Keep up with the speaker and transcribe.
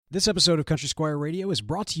This episode of Country Squire Radio is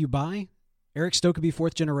brought to you by Eric Stokeby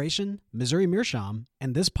 4th Generation, Missouri Meerschaum,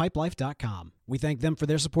 and ThisPipeLife.com. We thank them for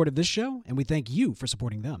their support of this show, and we thank you for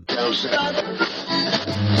supporting them. You're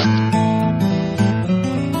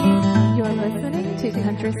listening to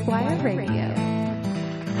Country Squire Radio.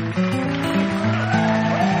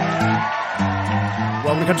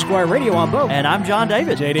 Welcome to Country Squire Radio. I'm Bo. And I'm John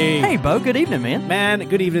David. JD. Hey, Bo. Good evening, man. Man,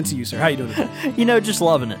 good evening to you, sir. How you doing today? You know, just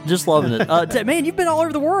loving it. Just loving it. Man, you've been all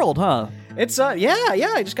over the world, huh? It's yeah.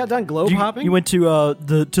 I just got done globe hopping. You went to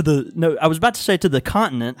I was about to say to the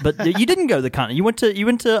continent, but you didn't go to the continent. You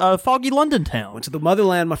went to foggy London town. Went to the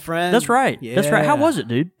motherland, my friend. That's right. Yeah. That's right. How was it,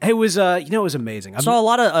 dude? It was it was amazing. I saw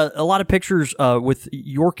a lot of pictures with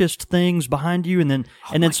Yorkist things behind you, and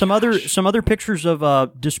then some other pictures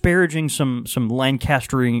of disparaging some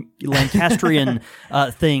Lancastrian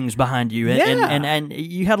things behind you, and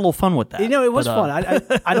you had a little fun with that. You know, it was fun.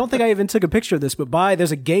 I don't think I even took a picture of this, but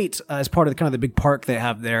there's a gate as part of the big park they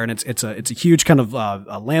have there, and it's a huge kind of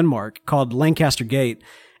a landmark called Lancaster Gate,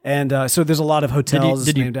 and so there's a lot of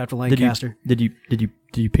hotels named after Lancaster. Did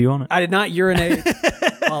you pee on it? I did not urinate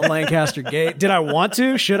on Lancaster Gate. Did I want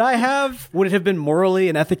to? Should I have? Would it have been morally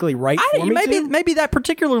and ethically right for me to? Maybe that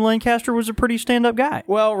particular Lancaster was a pretty stand-up guy.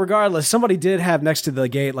 Well, regardless, somebody did have next to the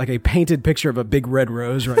gate like a painted picture of a big red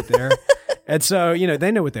rose right there. And so,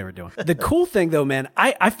 they know what they were doing. The cool thing, though, man,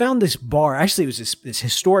 I found this bar. Actually, it was this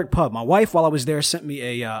historic pub. My wife, while I was there, sent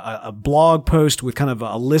me a blog post with kind of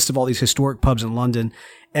a list of all these historic pubs in London.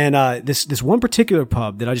 And this one particular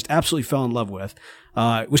pub that I just absolutely fell in love with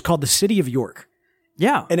was called the City of York.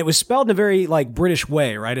 Yeah. And it was spelled in a very British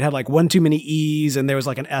way, right? It had one too many E's and there was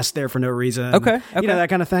an S there for no reason. Okay. That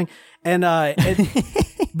kind of thing. And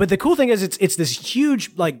but the cool thing is it's this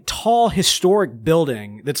huge tall historic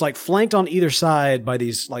building that's flanked on either side by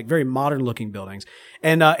these very modern looking buildings.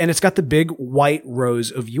 And it's got the big white rose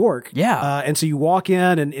of York. Yeah. And so you walk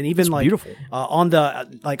in and even it's beautiful. On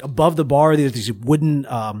the above the bar there's these wooden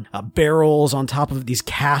barrels on top of these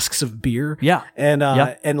casks of beer. Yeah. And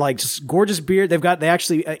just gorgeous beer. They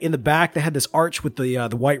actually in the back they had this arch with the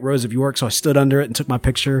white rose of York, so I stood under it and took my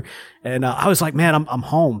picture. And I was like, man, I'm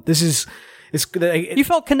home. You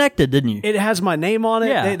felt connected, didn't you? It has my name on it.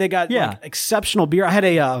 Yeah. They got exceptional beer. I had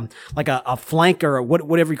a flank or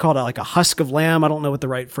whatever you call it, a husk of lamb. I don't know what the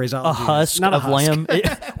right phraseology is. A husk of lamb.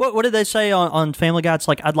 What did they say on Family Guy? It's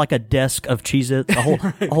I'd like a desk of Cheez-Its,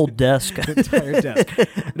 a whole desk. An entire desk.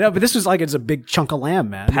 No, but this was it's a big chunk of lamb,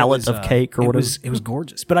 man. Pallet of cake or whatever. It was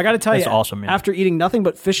gorgeous. But I got to tell you, awesome, man. After eating nothing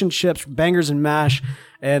but fish and chips, bangers and mash,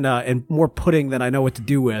 and more pudding than I know what to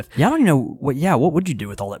do with. Yeah, I don't even know what would you do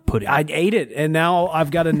with all that pudding? I ate it, and now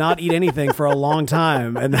I've got to not eat anything for a long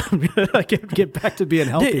time, and I'm gonna get back to being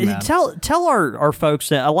healthy. Man. Tell our folks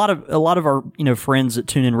that a lot of our friends that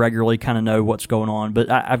tune in regularly kind of know what's going on, but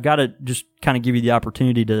I've got to just kind of give you the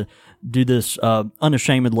opportunity to do this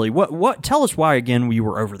unashamedly. What? Tell us why again we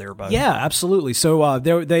were over there, Bo. Yeah, absolutely. So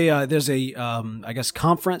there's a I guess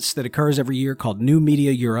conference that occurs every year called New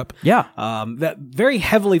Media Europe. Yeah. That very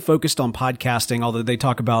heavily focused on podcasting, although they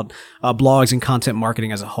talk about blogs and content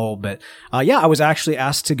marketing as a whole. But I was actually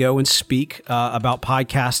asked to go and speak about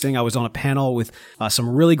podcasting. I was on a panel with some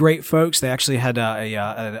really great folks. They actually had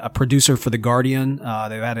a producer for The Guardian.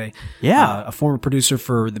 They had a former producer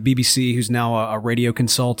for the BBC who's now a radio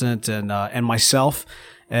consultant. And myself,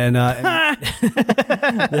 and they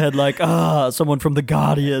had someone from The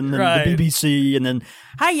Guardian and the BBC, and then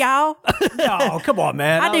hi y'all. Oh, come on,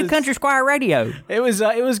 man! I do Country Squire Radio. It was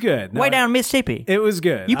good. Way down in Mississippi. It was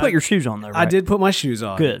good. You put your shoes on though, right? I did put my shoes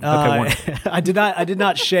on. Good. Okay. I did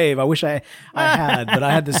not shave. I wish I had, but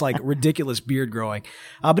I had this ridiculous beard growing.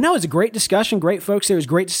 But no, it was a great discussion. Great folks there. It was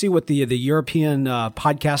great to see what the European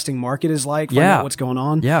podcasting market is like. Find out what's going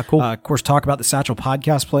on. Yeah, cool. Of course, talk about the Satchel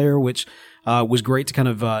Podcast Player, which was great to kind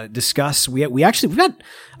of discuss. We've got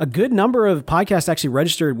a good number of podcasts actually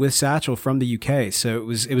registered with Satchel from the UK, so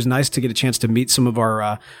it was nice to get a chance to meet some of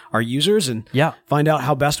our users and find out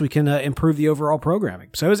how best we can improve the overall programming.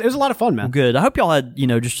 So it was a lot of fun, man. Well, good. I hope y'all had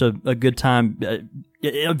just a good time.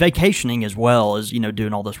 Vacationing as well as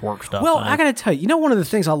doing all this work stuff. Well, I gotta tell you, one of the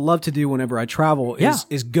things I love to do whenever I travel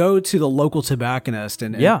is go to the local tobacconist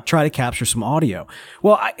and try to capture some audio.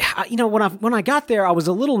 Well, when I got there, I was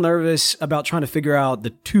a little nervous about trying to figure out the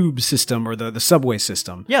tube system or the subway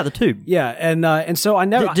system. Yeah, the tube. Yeah, and so I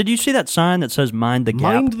never. Did you see that sign that says "Mind the Gap"?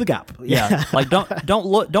 Mind the Gap. Yeah,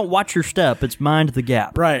 don't watch your step. It's mind the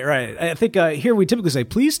gap. Right. I think here we typically say,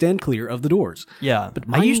 "Please stand clear of the doors." Yeah, but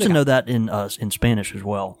I used to know that in Spanish. English as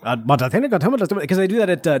well. Because they do that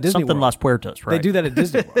at Disney Something World. Las Puertas, right? They do that at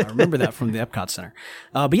Disney World. I remember that from the Epcot Center.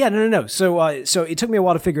 But yeah, no. So it took me a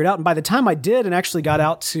while to figure it out. And by the time I did and actually got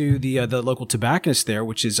out to the local tobacconist there,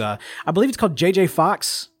 which is, I believe it's called JJ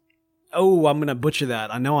Fox. Oh, I'm going to butcher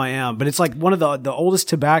that. I know I am. But it's like one of the oldest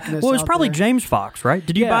tobacconists. Well, it was out probably there. James Fox, right?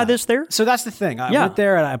 Did you buy this there? So that's the thing. I Yeah. went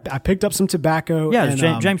there and I picked up some tobacco. Yeah, it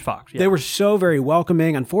and, was James Fox. Yeah. They were so very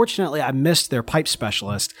welcoming. Unfortunately, I missed their pipe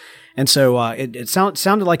specialist. And so it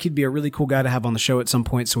sounded like he'd be a really cool guy to have on the show at some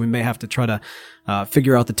point. So we may have to try to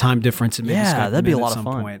figure out the time difference and maybe Yeah, Skype that'd be him a in lot at of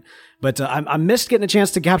some fun. point. But I missed getting a chance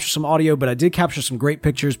to capture some audio, but I did capture some great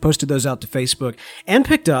pictures, posted those out to Facebook, and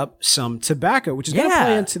picked up some tobacco, which is going to Yeah.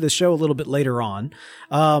 play into the show a little bit later on.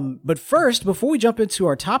 But first, before we jump into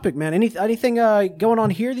our topic, man, anything going on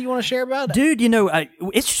here that you want to share about? Dude,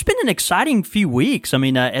 it's just been an exciting few weeks. I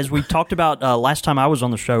mean, as we talked about last time I was on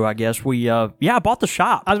the show, I guess I bought the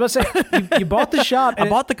shop. I was about to say, you bought the shop. I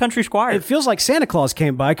bought the Country Squire. It feels like Santa Claus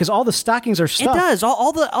came by because all the stockings are It stuffed. does.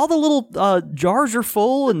 All the little jars are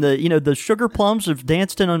full, and the sugar plums have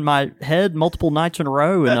danced in on my head multiple nights in a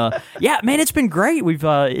row. And yeah, man, it's been great. We've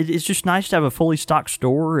it's just nice to have a fully stocked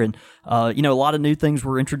store, and a lot of new things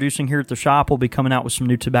we're introducing here at the shop. We'll be coming out with some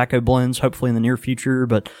new tobacco blends, hopefully in the near future,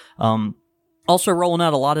 but. Also rolling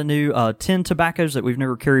out a lot of new tin tobaccos that we've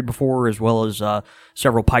never carried before, as well as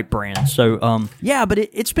several pipe brands. So, but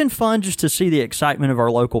it's been fun just to see the excitement of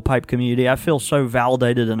our local pipe community. I feel so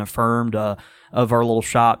validated and affirmed of our little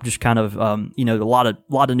shop. Just kind of, a lot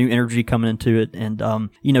of new energy coming into it, and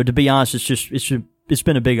to be honest, it's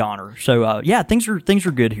been a big honor. So, things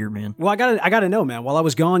are good here, man. Well, I gotta know, man. While I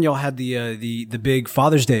was gone, y'all had the big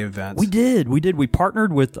Father's Day event. We did. We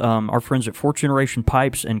partnered with our friends at Fourth Generation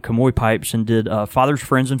Pipes and Kamoy Pipes and did Father's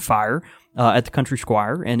Friends and Fire at the Country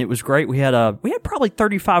Squire, and it was great. We had probably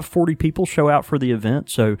 35, 40 people show out for the event,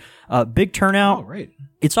 so big turnout. Oh, right.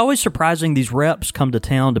 It's always surprising. These reps come to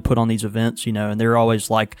town to put on these events, and they're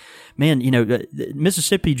always like, man,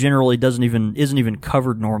 Mississippi generally isn't even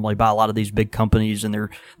covered normally by a lot of these big companies and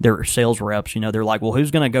their sales reps. They're like, well,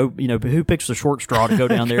 who's going to go, who picks the short straw to go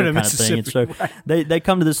down there kind of thing. And so they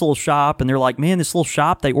come to this little shop and they're like, man, this little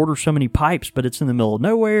shop, they order so many pipes, but it's in the middle of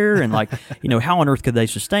nowhere. And like, how on earth could they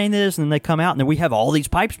sustain this? And then they come out and then we have all these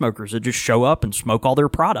pipe smokers that just show up and smoke all their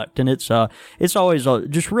product. And it's always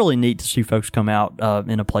just really neat to see folks come out,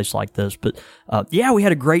 in a place like this. But we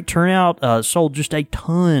had a great turnout, sold just a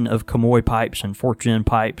ton of Kamoy pipes and Fourth Gen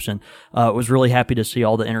pipes, and was really happy to see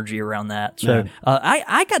all the energy around that. So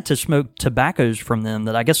I got to smoke tobaccos from them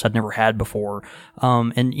that I guess I'd never had before,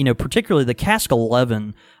 and particularly the Cask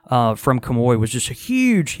 11 from Kamoy was just a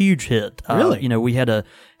huge hit. Really? We had a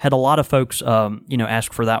lot of folks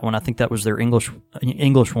ask for that one. I think that was their English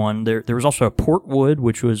one. There was also a Portwood,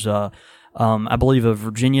 which was I believe of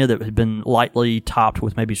Virginia, that had been lightly topped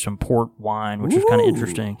with maybe some port wine, which was kind of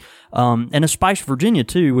interesting. And a spiced Virginia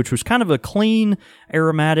too, which was kind of a clean,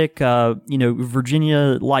 aromatic,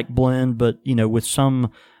 Virginia-like blend, but, with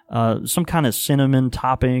some kind of cinnamon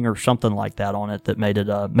topping or something like that on it that made it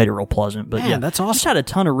real pleasant. But Man, that's awesome. Just had a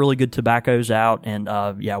ton of really good tobaccos out, and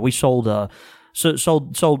we sold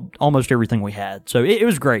sold almost everything we had. So it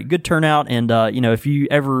was great. Good turnout. And, if you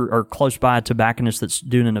ever are close by a tobacconist that's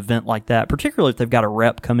doing an event like that, particularly if they've got a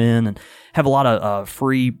rep come in and have a lot of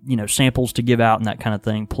free, samples to give out and that kind of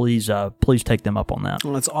thing, please take them up on that.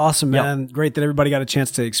 Well, that's awesome, man. Yep. Great that everybody got a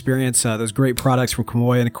chance to experience those great products from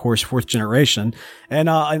Kamoy and, of course, Fourth Generation. And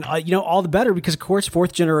all the better because, of course,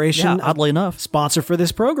 Fourth Generation, oddly enough, sponsor for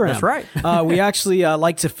this program. That's right. We actually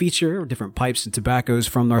like to feature different pipes and tobaccos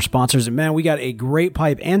from our sponsors. And, man, we got a great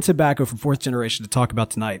pipe and tobacco from Fourth Generation to talk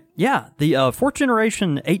about tonight. Yeah, the Fourth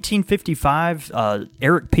Generation 1855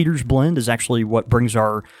 Eric Peters blend is actually what brings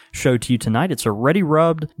our show to you tonight. It's a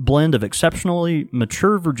ready-rubbed blend of exceptionally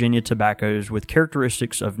mature Virginia tobaccos with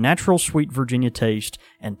characteristics of natural sweet Virginia taste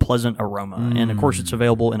and pleasant aroma. And, of course, it's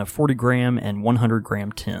available in a 40-gram and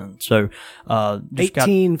 100-gram tin. So,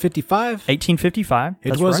 1855? 1855.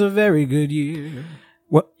 It was a very good year.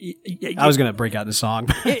 Well, I was going to break out the song.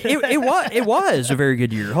 It was a very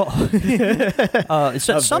good year.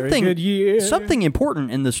 Something good year. Something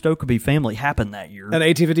important in the Stokeby family happened that year. In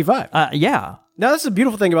 1855. Yeah. Now, that's the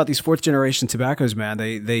beautiful thing about these fourth generation tobaccos, man.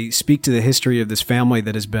 They speak to the history of this family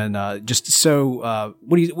that has been just so.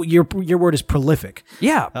 Your word is prolific.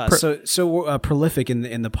 Yeah. So prolific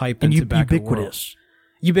in the pipe and tobacco ubiquitous. world.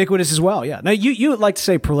 Ubiquitous as well, yeah. Now you would like to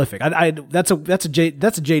say prolific. That's a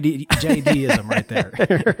JDism right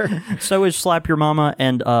there. So is slap your mama,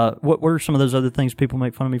 and what are some of those other things people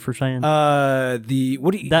make fun of me for saying? That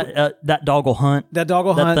dog will hunt. That dog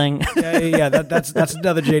will hunt thing. Yeah. That's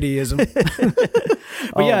another JDism.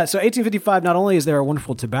 But yeah, so 1855. Not only is there a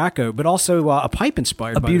wonderful tobacco, but also a pipe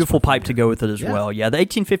inspired. A beautiful pipe to go with it as well. Yeah, the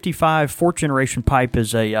 1855 fourth generation pipe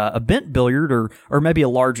is a bent billiard or maybe a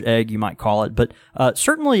large egg, you might call it, but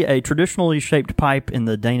certainly a traditionally shaped pipe in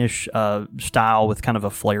the Danish style with kind of a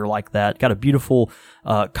flare like that. Got a beautiful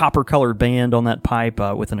copper colored band on that pipe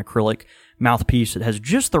with an acrylic mouthpiece. It has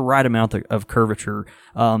just the right amount of curvature.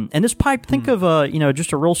 And this pipe, think of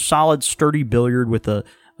just a real solid, sturdy billiard with a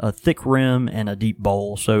thick rim and a deep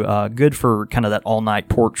bowl. So good for kind of that all-night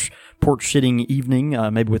porch sitting evening,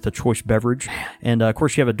 maybe with a choice beverage. And of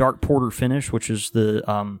course, you have a dark porter finish, which is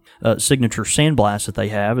the signature sandblast that they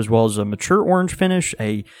have, as well as a mature orange finish,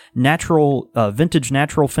 a natural vintage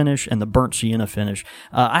natural finish, and the burnt sienna finish.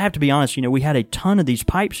 I have to be honest, we had a ton of these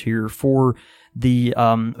pipes here for the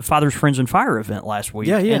Fathers, Friends, and Fire event last week.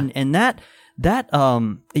 Yeah. And that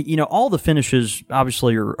all the finishes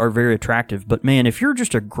obviously are very attractive, but man, if you're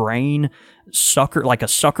just a grain sucker, like a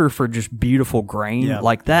sucker for just beautiful grain,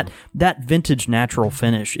 like that vintage natural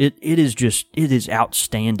finish, it is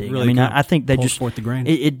outstanding. Really I think they just forth the grain.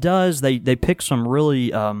 It does. They pick some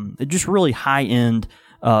really just really high end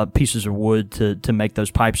pieces of wood to make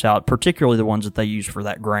those pipes out, particularly the ones that they use for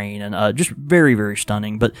that grain, and just very, very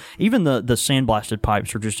stunning. But even the sandblasted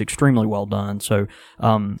pipes are just extremely well done. So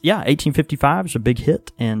 1855 is a big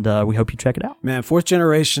hit, and we hope you check it out. Man, fourth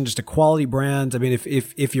generation, just a quality brand. I mean,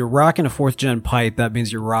 if you're rocking a fourth gen pipe, that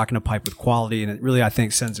means you're rocking a pipe with quality, and it really, I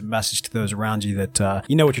think, sends a message to those around you that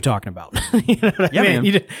you know what you're talking about. You know what I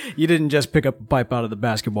mean? You didn't just pick up a pipe out of the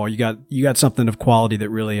basketball. You got something of quality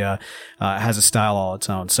that really has a style all its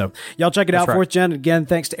own. So y'all check it out, right. Fourth Gen. Again,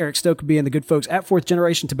 thanks to Eric Stokeby and the good folks at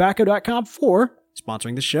fourthgenerationtobacco.com for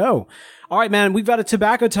sponsoring the show. All right, man, we've got a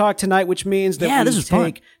tobacco talk tonight, which means that we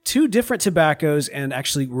take two different tobaccos and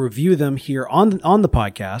actually review them here on the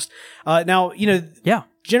podcast. Now,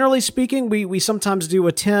 generally speaking, we sometimes do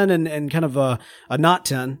a 10 and kind of a not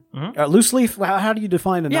 10. Mm-hmm. Loose leaf, how do you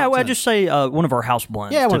define a not 10? Yeah, well, I just say one of our house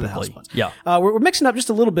blends. Yeah, typically. one of the house blends. Yeah. We're mixing up just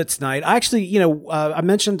a little bit tonight. I actually, I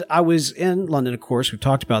mentioned I was in London, of course. We've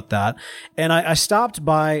talked about that. And I stopped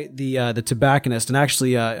by the tobacconist, and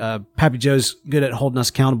actually, Pappy Joe's good at holding us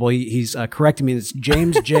accountable. He's correcting me. It's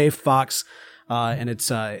James J. Fox. And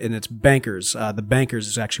it's Bankers. The Bankers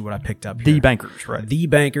is actually what I picked up here. The Bankers, right? The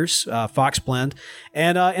Bankers, Fox blend.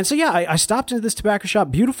 And so, yeah, I stopped into this tobacco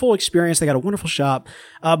shop. Beautiful experience. They got a wonderful shop.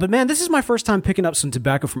 But man, this is my first time picking up some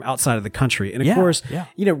tobacco from outside of the country. And of course,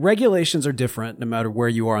 regulations are different no matter where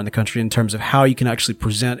you are in the country in terms of how you can actually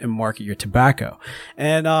present and market your tobacco.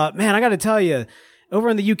 And, man, I got to tell you, over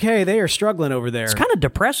in the UK, they are struggling over there. It's kind of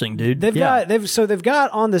depressing, dude. They've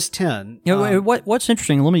got on this 10. What's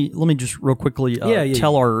interesting? Let me just real quickly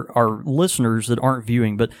tell our listeners that aren't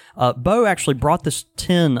viewing. But Bo actually brought this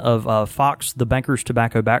tin of Fox the Bankers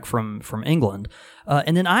tobacco back from England.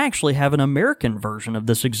 And then I actually have an American version of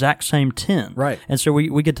this exact same tin. Right. And so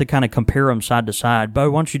we get to kind of compare them side to side.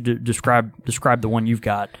 Bo, why don't you describe the one you've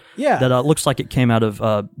got? Yeah. That looks like it came out of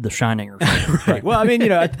The Shining or something. Right. Well, I mean,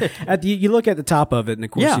 you look at the top of it, and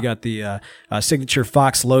of course you got the signature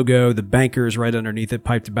Fox logo, the Bankers right underneath it,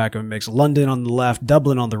 pipe tobacco mix, London on the left,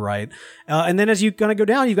 Dublin on the right. And then as you kind of go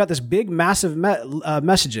down, you've got this big, massive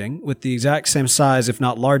messaging with the exact same size, if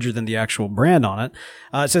not larger than the actual brand on it.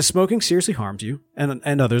 It says, "Smoking seriously harms you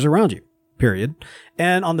and others around you." Period.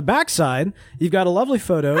 And on the back side, you've got a lovely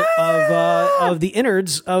photo of the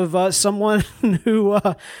innards of someone who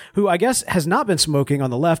I guess has not been smoking. On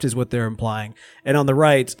the left is what they're implying, and on the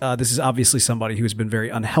right, this is obviously somebody who's been very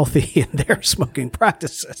unhealthy in their smoking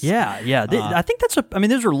practices. Yeah. I think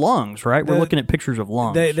those are lungs, right? We're looking at pictures of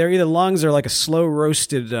lungs. They're either lungs or like a slow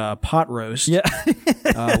roasted pot roast. Yeah,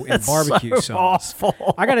 and barbecue sauce.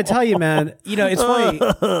 Awful. I got to tell you, man. It's funny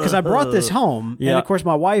because I brought this home, and of course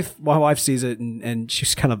my wife sees it, and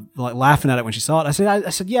she's kind of like laughing at it when she saw it. I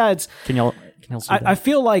said, yeah, it's. Can y'all see that? I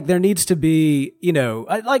feel like there needs to be,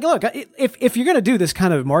 look, if you're going to do this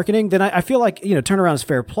kind of marketing, then I feel like, turnaround is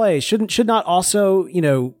fair play. Should not also,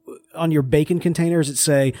 on your bacon containers, it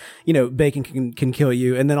say, bacon can kill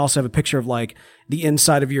you. And then also have a picture of like the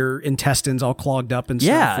inside of your intestines all clogged up and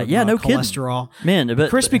stuff. No cholesterol. Kidding. Man,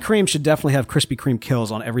 but Krispy Kreme should definitely have Krispy Kreme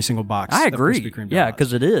kills on every single box. I agree. Krispy Kreme yeah,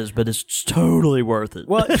 because it is, but it's totally worth it.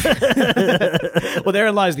 Well, well,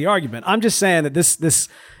 therein lies the argument. I'm just saying that this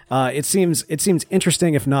it seems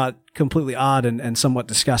interesting, if not completely odd and somewhat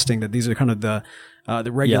disgusting, that these are kind of the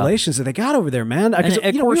the regulations that they got over there, man. And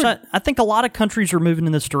of course, I think a lot of countries are moving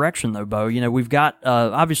in this direction, though, Bo. We've got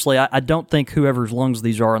obviously. I don't think whoever's lungs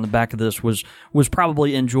these are on the back of this was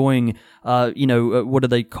probably enjoying. What do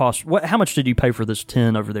they cost? How much did you pay for this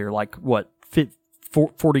tin over there? Like what,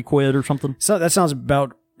 40 quid or something? So that sounds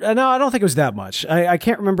about. No, I don't think it was that much. I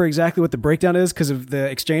can't remember exactly what the breakdown is because of the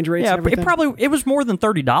exchange rates. Yeah, and everything. it was more than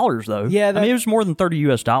 $30 though. Yeah, it was more than $30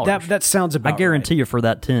 US. That sounds about. I guarantee you for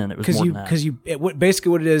that tin, it was more than that. Because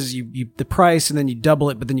basically what it is, you the price and then you double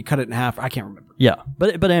it, but then you cut it in half. I can't remember. Yeah,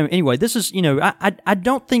 but anyway, this is I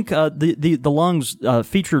don't think the lungs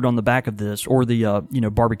featured on the back of this or the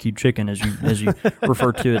barbecued chicken as you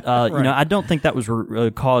refer to it. Right. I don't think that was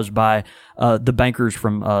caused by the bankers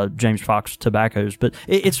from James Fox Tobaccos. But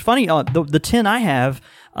it's funny. The tin I have,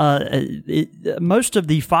 most of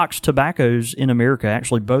the Fox tobaccos in America,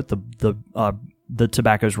 actually both the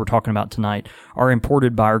tobaccos we're talking about tonight, are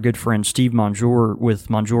imported by our good friend Steve Monjour with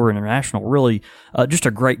Monjour International. Really, just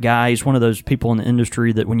a great guy. He's one of those people in the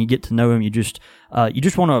industry that when you get to know him, you just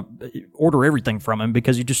want to order everything from him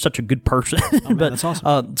because he's just such a good person. Oh, man, that's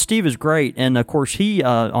awesome. Steve is great, and of course he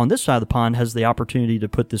on this side of the pond has the opportunity to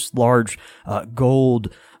put this large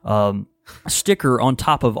gold sticker on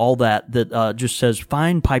top of all that just says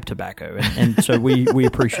fine pipe tobacco, and so we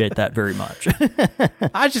appreciate that very much.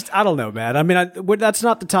 I don't know, man. I mean, that's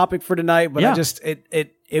not the topic for tonight, but Yeah.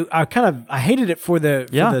 I hated it for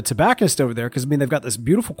the tobacconist over there because I mean they've got this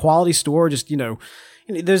beautiful quality store. Just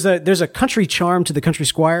there's a country charm to the Country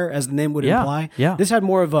Squire, as the name would imply. Yeah. This had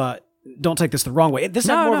more of a. Don't take this the wrong way. This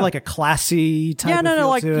had more of like a classy type. Of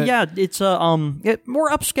feel to it. It's more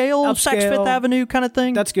upscale, Saks Fifth Avenue kind of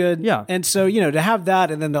thing. That's good. Yeah. And so, to have that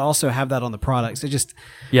and then to also have that on the products, I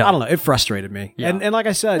don't know, it frustrated me. Yeah. And like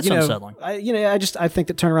I said, It's unsettling. I think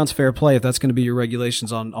that turnaround's fair play. If that's going to be your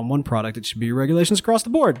regulations on one product, it should be your regulations across the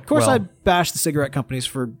board. Of course, I bashed the cigarette companies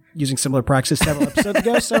for using similar practices several episodes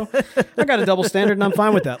ago, so I got a double standard and I'm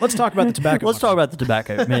fine with that. Let's talk about the tobacco. Let's talk about the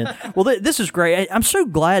tobacco, man. Well, this is great. I'm so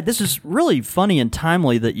glad. This is really funny and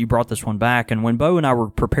timely that you brought this one back. And when Bo and I were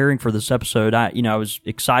preparing for this episode, I was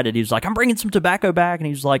excited. He was like, "I'm bringing some tobacco back," and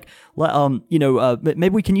he was like, "Maybe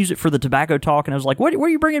we can use it for the tobacco talk." And I was like, "What are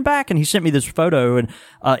you bringing back?" And he sent me this photo, and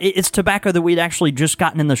it's tobacco that we'd actually just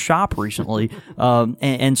gotten in the shop recently.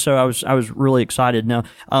 And so I was really excited. Now,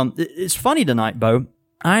 it's funny tonight, Bo.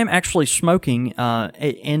 I am actually smoking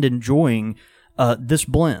and enjoying this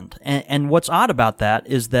blend. And what's odd about that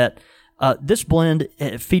is that this blend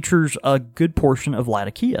features a good portion of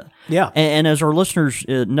Latakia. Yeah. And as our listeners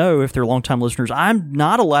know, if they're longtime listeners, I'm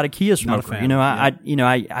not a Latakia smoker.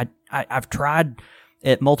 I've tried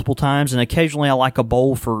it multiple times, and occasionally I like a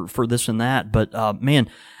bowl for this and that. But man,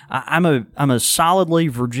 I'm a solidly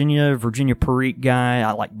Virginia Perique guy.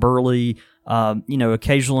 I like Burley.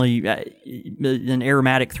 Occasionally an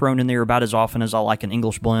aromatic thrown in there about as often as I like an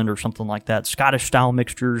English blend or something like that. Scottish style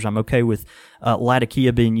mixtures, I'm okay with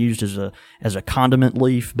Latakia being used as a condiment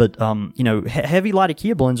leaf, but heavy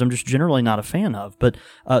Latakia blends I'm just generally not a fan of. But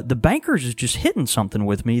the Bankers is just hitting something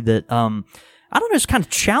with me that I don't know, it's kind of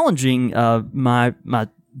challenging my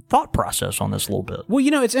thought process on this a little bit. Well,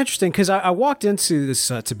 it's interesting because I walked into this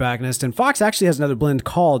tobacconist, and Fox actually has another blend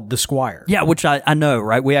called the Squire. Yeah, which I know,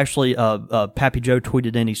 right? We actually, Pappy Joe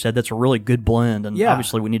tweeted in, he said that's a really good blend, and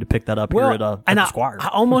obviously we need to pick that up here at the Squire. I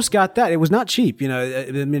almost got that. It was not cheap. I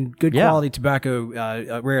mean, good quality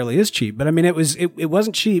tobacco rarely is cheap, but I mean, it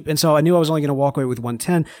wasn't cheap, and so I knew I was only going to walk away with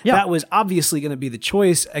 110. Yeah. That was obviously going to be the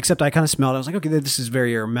choice, except I kind of smelled it. I was like, okay, this is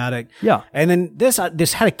very aromatic. Yeah. And then this had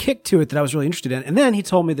a kick to it that I was really interested in, and then he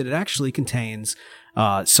told me that it actually contains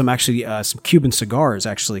some Cuban cigars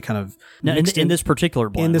actually kind of now, in this particular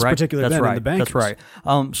blend. That's right. right. In the Bankers. That's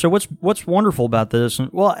right. So what's wonderful about this?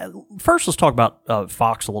 And first let's talk about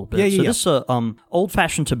Fox a little bit. This old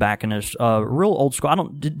fashioned tobacconist, real old school.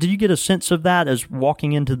 Did you get a sense of that as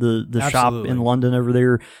walking into the shop in London over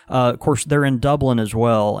there? Of course, they're in Dublin as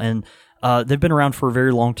well, and they've been around for a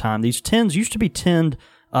very long time. These tins used to be tinned.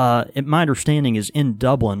 My understanding is in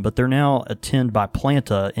Dublin, but they're now tinned by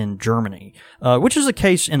Planta in Germany, which is the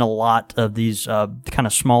case in a lot of these kind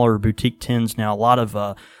of smaller boutique tins now. A lot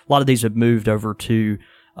of these have moved over to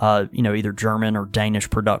either German or Danish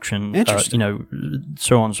production. Interesting.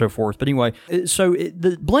 So on and so forth. But anyway,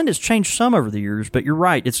 the blend has changed some over the years. But you're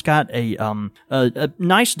right; it's got a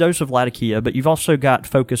nice dose of Latakia, but you've also got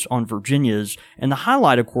focus on Virginias, and the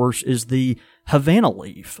highlight, of course, is the Havana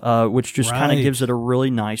leaf, which just kind of gives it a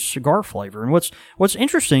really nice cigar flavor. And what's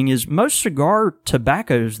interesting is most cigar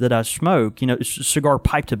tobaccos that I smoke, cigar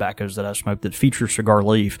pipe tobaccos that I smoke that feature cigar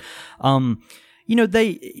leaf,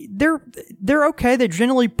 they're okay. They're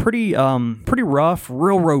generally pretty rough,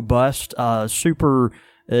 real robust, super.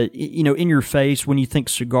 In your face. When you think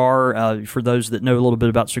cigar, for those that know a little bit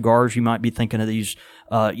about cigars, you might be thinking of these,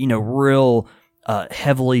 real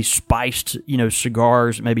heavily spiced,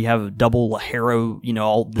 cigars. Maybe have a double Lajero,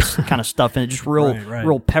 all this kind of stuff in it. Just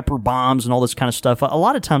real pepper bombs and all this kind of stuff. A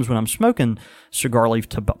lot of times when I'm smoking cigar leaf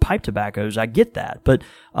pipe tobaccos, I get that. But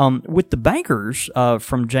with the Bankers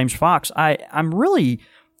from James Fox, I'm really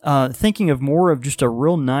thinking of more of just a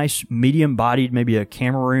real nice medium-bodied, maybe a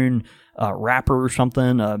Cameroon wrapper or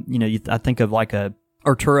something. I think of like a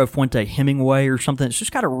Arturo Fuente Hemingway or something. It's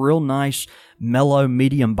just got a real nice, mellow,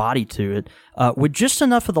 medium body to it, with just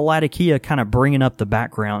enough of the Latakia kind of bringing up the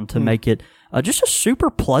background to make it just a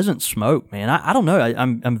super pleasant smoke, man. I don't know.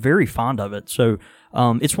 I'm very fond of it. So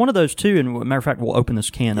it's one of those two, and matter of fact, we'll open this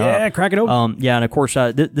can up. Yeah, crack it open. And of course,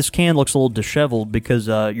 this can looks a little disheveled because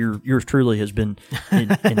yours truly has been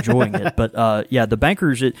enjoying it. But the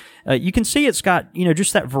Bankers, you can see it's got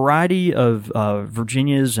just that variety of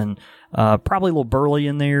Virginias and probably a little burley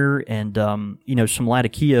in there, and some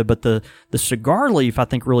Latakia. But the cigar leaf, I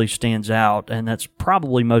think, really stands out, and that's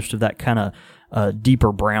probably most of that kind of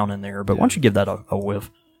deeper brown in there. But why don't you give that a whiff?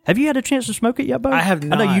 Have you had a chance to smoke it yet, Bo? I have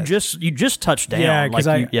not. I know you just touched down. Yeah, because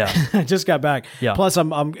I just got back. Yeah. Plus, I'm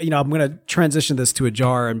going to transition this to a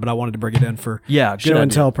jar, but I wanted to bring it in for show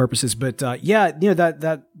and tell purposes. But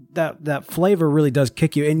that flavor really does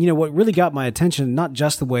kick you. And what really got my attention, not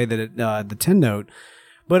just the way that the tin note,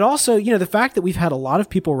 but also, the fact that we've had a lot of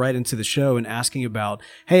people write into the show and asking about,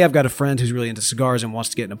 hey, I've got a friend who's really into cigars and wants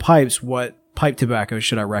to get into pipes. What pipe tobacco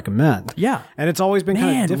should I recommend? Yeah. And it's always been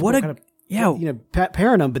kind of difficult.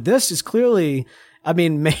 Pairing them, but this is clearly,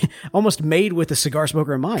 almost made with a cigar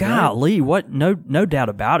smoker in mind. Golly, what? No doubt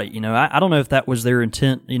about it. I don't know if that was their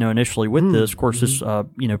intent, initially with this. Of course, this,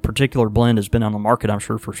 particular blend has been on the market, I'm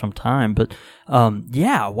sure, for some time. But,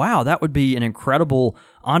 wow, that would be an incredible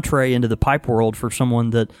entree into the pipe world for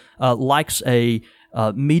someone that likes a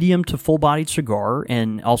medium to full-bodied cigar,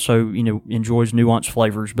 and also enjoys nuanced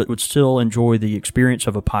flavors, but would still enjoy the experience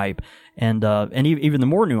of a pipe, and even the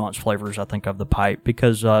more nuanced flavors, I think, of the pipe,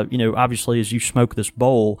 because obviously as you smoke this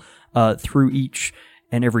bowl, through each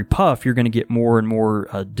and every puff, you're going to get more and more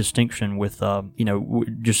distinction with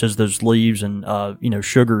just as those leaves and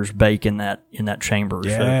sugars bake in that chamber.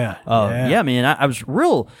 Yeah, man, I was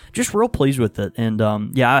real pleased with it, and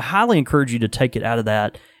I highly encourage you to take it out of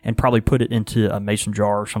that and probably put it into a mason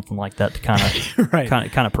jar or something like that to kind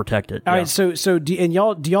of protect it. All right, so do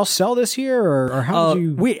y'all sell this here, or how did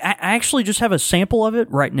you? I actually just have a sample of it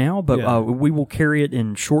right now, but we will carry it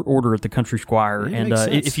in short order at the Country Squire. Yeah, and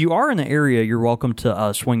if you are in the area, you're welcome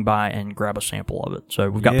to swing by and grab a sample of it. So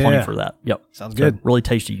we've got plenty for that. Yep, sounds good. Really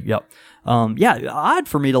tasty. Yep. Odd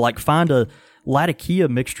for me to find a Latakia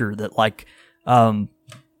mixture that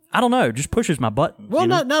I don't know, just pushes my buttons. Well,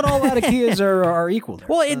 not all Latakias are equal there.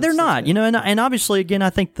 Well, they're not, and obviously, again, I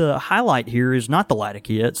think the highlight here is not the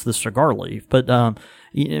Latakia, it's the cigar leaf. But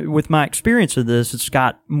with my experience of this, it's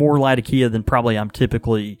got more Latakia than probably I'm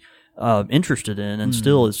typically interested in, and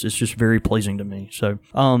still it's just very pleasing to me. So,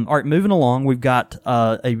 all right, moving along, we've got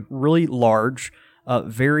a really large,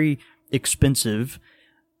 very expensive,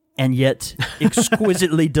 and yet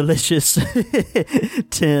exquisitely delicious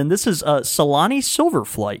tin. This is Solani Silver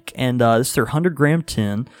Flake, and this is their 100-gram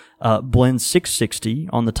tin, blend 660.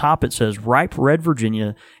 On the top it says ripe red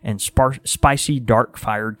Virginia and spicy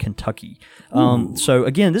dark-fired Kentucky. So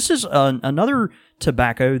again, this is another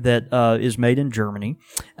tobacco that is made in Germany.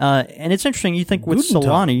 And it's interesting, you think with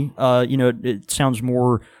Solani, it sounds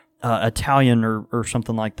more Italian or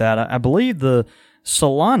something like that. I believe the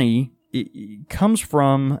Solani... it comes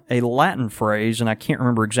from a Latin phrase, and I can't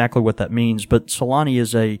remember exactly what that means, but Solani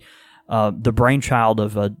is the brainchild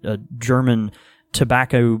of a German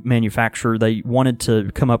tobacco manufacturer. They wanted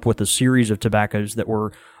to come up with a series of tobaccos that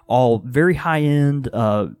were all very high-end,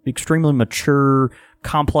 extremely mature,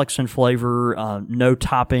 complex in flavor, no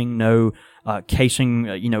topping, no casing,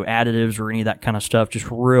 additives or any of that kind of stuff. Just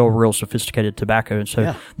real sophisticated tobacco. And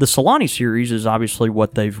so the Solani series is obviously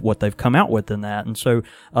what they've come out with in that. And so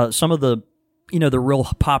some of the the real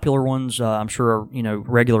popular ones, I'm sure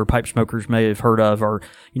regular pipe smokers may have heard of, are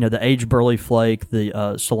the aged burley flake, the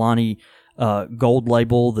Solani gold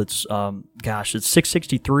label that's it's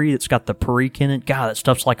 663. It's got the Perique in it. God, that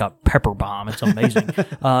stuff's like a pepper bomb. It's amazing.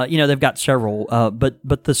 They've got several,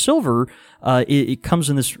 but the silver it comes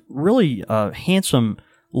in this really handsome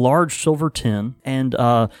large silver tin, and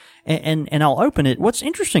I'll open it. What's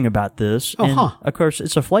interesting about this, of course,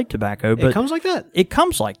 it's a flake tobacco, but it comes like that. It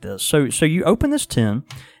comes like this. So you open this tin,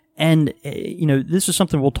 And this is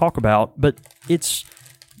something we'll talk about, but it's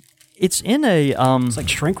in a It's like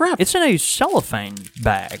shrink wrap. it's in a cellophane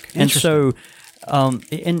bag, and so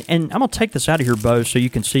and I'm gonna take this out of here, Bo, so you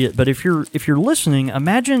can see it. But if you're listening,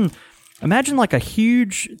 imagine like a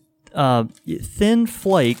huge thin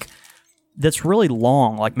flake that's really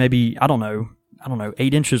long, like maybe I don't know,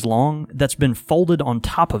 8 inches long, that's been folded on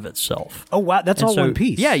top of itself. Oh wow, that's all one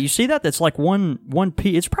piece. Yeah, you see that? That's like one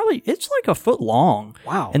piece. It's like a foot long.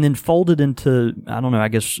 Wow. And then folded into, I don't know, I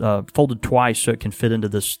guess folded twice so it can fit into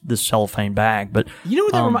this cellophane bag. But You know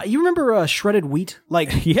what that you remember shredded wheat?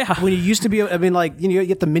 Like Yeah. when you used to be, I mean, like you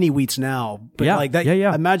get the mini wheats now, but Yeah, like that.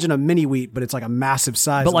 yeah. Imagine a mini wheat, but it's like a massive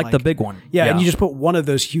size. but and, like the big one. Yeah, and you just put one of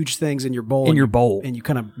those huge things in your bowl. and you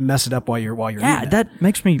kind of mess it up while you're yeah, eating it. that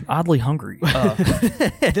makes me oddly hungry.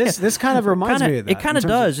 This kind of reminds me of that. It kind of in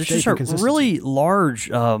terms does. It's shape just and a consistency. really large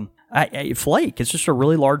a flake. It's just a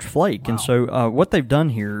really large flake. And so what they've done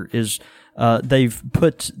here is they've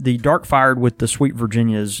put the dark fired with the sweet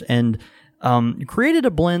Virginias and created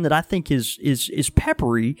a blend that I think is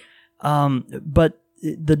peppery, but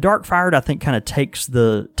the dark fired I think kind of takes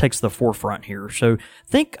the forefront here. So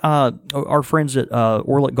think our friends at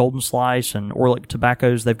Orlick Golden Slice and Orlick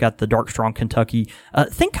Tobaccos, they've got the Dark Strong Kentucky.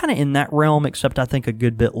 Think kind of in that realm, except I think a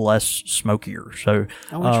good bit less smokier. So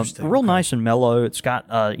interesting. real nice and mellow. It's got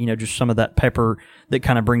just some of that pepper that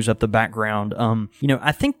kind of brings up the background.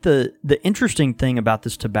 I think the interesting thing about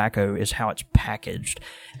this tobacco is how it's packaged.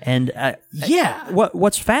 And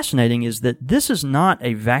what's fascinating is that this is not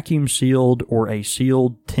a vacuum sealed or a sealed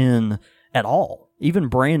tin at all. Even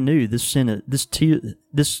brand new, this sin is tealed.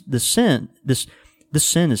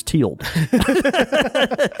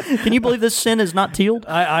 Can you believe this sin is not tealed?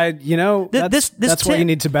 That's why you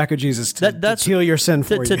need Tobacco Jesus to teal your sin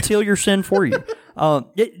for you. To teal your sin for you.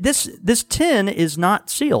 This tin is not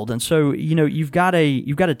sealed, and so you've got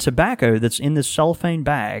a tobacco that's in this cellophane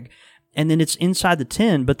bag, and then it's inside the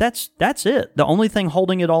tin. But that's it. The only thing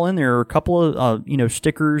holding it all in there are a couple of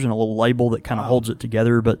stickers and a little label that kind of holds it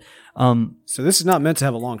together. But so this is not meant to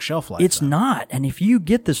have a long shelf life. it's not. And if you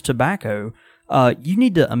get this tobacco, you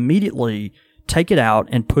need to immediately take it out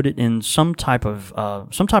and put it in some type of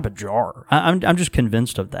jar. I'm just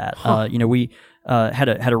convinced of that. We had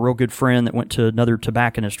a real good friend that went to another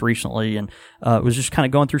tobacconist recently and was just kind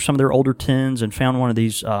of going through some of their older tins and found one of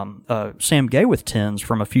these Sam Gayworth tins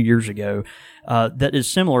from a few years ago that is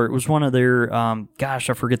similar. It was one of their I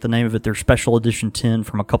forget the name of it, their special edition tin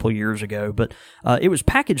from a couple of years ago, but it was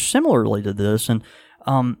packaged similarly to this. And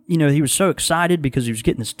he was so excited because he was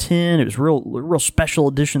getting this tin. It was real special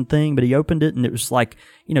edition thing, but he opened it and it was like,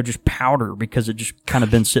 just powder because it just kind of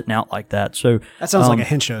been sitting out like that. So that sounds like a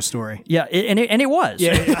Henshaw story. Yeah, and it was.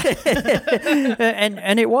 Yeah.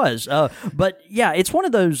 and it was. But yeah, it's one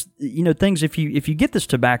of those, things. If you get this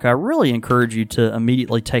tobacco, I really encourage you to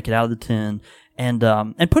immediately take it out of the tin and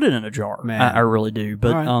put it in a jar. Man. I really do.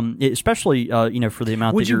 But right. Especially for the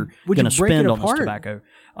amount that you're going to spend on this tobacco.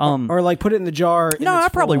 Or like put it in the jar. No, I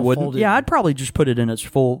probably wouldn't. Folded. Yeah, I'd probably just put it in its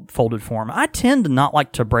full folded form. I tend to not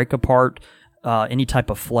like to break apart any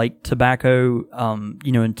type of flake tobacco,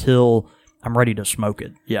 until I'm ready to smoke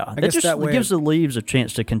it. Yeah, it just gives the leaves a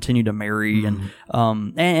chance to continue to marry,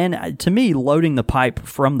 and to me, loading the pipe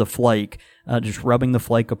from the flake, just rubbing the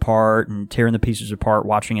flake apart and tearing the pieces apart,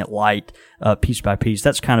 watching it light piece by piece.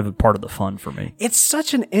 That's kind of a part of the fun for me. It's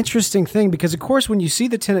such an interesting thing because, of course, when you see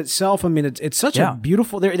the tin itself, I mean, it's such a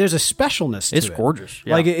beautiful. There's a specialness to it. It's gorgeous.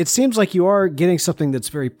 Yeah. Like it seems like you are getting something that's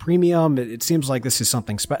very premium. It seems like this is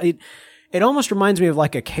something special. It almost reminds me of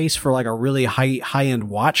like a case for like a really high end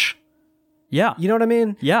watch. Yeah. You know what I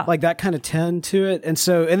mean? Yeah. Like that kind of tin to it. And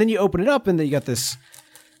then you open it up and then you got this,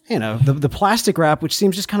 the plastic wrap, which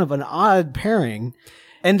seems just kind of an odd pairing.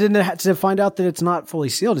 And then to find out that it's not fully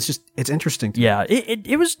sealed, it's interesting. Yeah,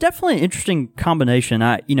 it was definitely an interesting combination.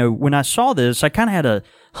 When I saw this, I kind of had a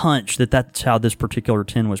hunch that that's how this particular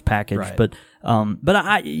tin was packaged. Right. But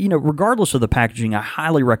I regardless of the packaging, I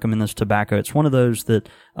highly recommend this tobacco. It's one of those that,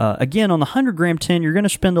 again, on the 100-gram tin, you're going to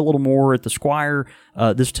spend a little more at the Squire.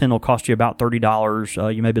 This tin will cost you about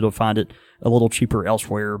 $30. You may be able to find it a little cheaper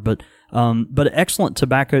elsewhere. But excellent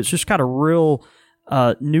tobacco. It's just got a real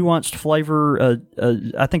nuanced flavor.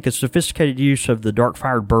 I think a sophisticated use of the dark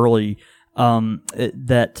fired burley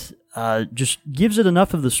that just gives it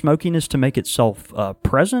enough of the smokiness to make itself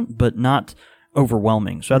present, but not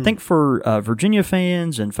overwhelming. So I think for Virginia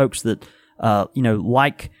fans and folks that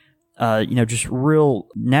like just real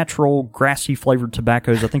natural grassy flavored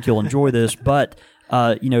tobaccos, I think you'll enjoy this. But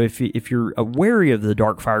if you're wary of the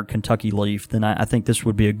dark fired Kentucky leaf, then I think this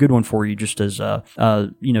would be a good one for you, just as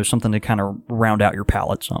something to kind of round out your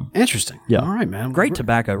palate some. Interesting. Yeah. All right, man. Great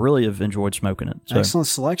tobacco. Really have enjoyed smoking it. So, excellent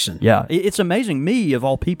selection. Yeah, it's amazing. Me, of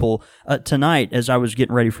all people, tonight as I was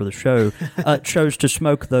getting ready for the show, chose to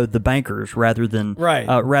smoke the Bankers rather than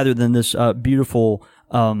this beautiful.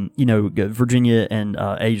 Virginia and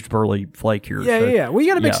aged burley flake here. Yeah. Well, you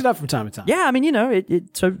got to mix it up from time to time. Yeah, I mean,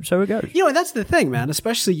 so it goes. And that's the thing, man.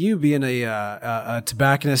 Especially you being a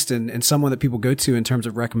tobacconist and someone that people go to in terms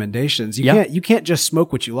of recommendations. You can't just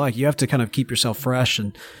smoke what you like. You have to kind of keep yourself fresh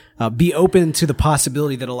and be open to the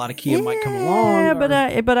possibility that a lot of Kia might come along.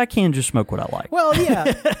 Yeah, but I can just smoke what I like. Well,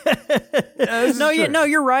 yeah. No,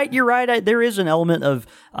 you're right. You're right. There is an element of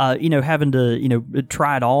having to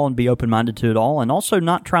try it all and be open minded to it all, and also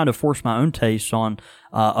not trying to force my own tastes on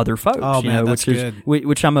other folks. Oh man, that's good.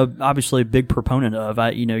 Which I'm obviously a big proponent of.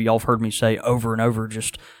 Y'all have heard me say over and over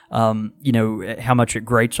just how much it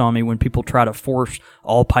grates on me when people try to force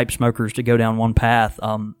all pipe smokers to go down one path.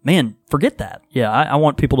 Man, forget that. Yeah, I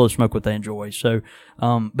want people to smoke what they enjoy. So,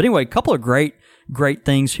 but anyway, a couple of great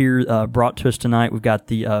things here brought to us tonight. We've got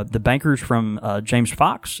the Bankers from James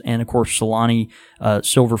Fox, and of course Solani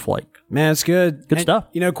Silver Flake. Man, it's good. Good stuff.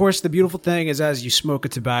 Of course, the beautiful thing is as you smoke a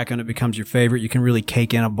tobacco and it becomes your favorite, you can really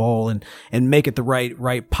cake in a bowl and make it the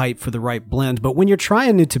right pipe for the right blend. But when you're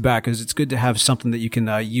trying new tobaccos, it's good to have something that you can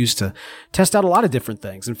use to test out a lot of different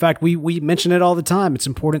things. In fact, we mention it all the time. It's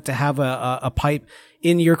important to have a pipe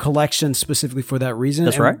in your collection specifically for that reason.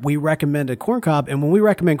 That's right. We recommend a corn cob, and when we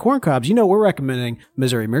recommend corn cobs, we're recommending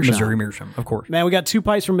Missouri Meerschaum. Missouri Meerschaum, of course. Man, we got 2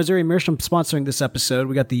 pipes from Missouri Meerschaum sponsoring this episode.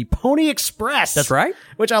 We got the Pony Express. That's right.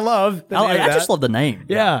 Which I love. I just love the name.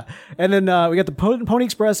 Yeah. And then we got the Pony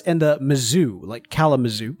Express and the Mizzou, like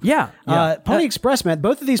Kalamazoo. Yeah. Pony Express, man.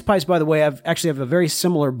 Both of these pipes, by the way, have a very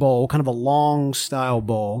similar bowl, kind of a long style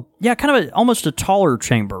bowl. Yeah, kind of almost a taller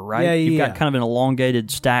chamber, right? Yeah, You've got kind of an elongated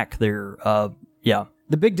stack there. Yeah.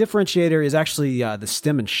 The big differentiator is actually the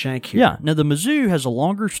stem and shank here. Yeah. Now, the Mizzou has a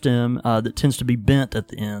longer stem that tends to be bent at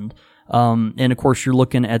the end. And of course, you're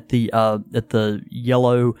looking at the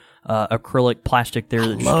yellow acrylic plastic there.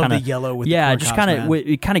 That love the yellow with the corn just cobs,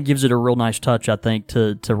 it kind of gives it a real nice touch, I think,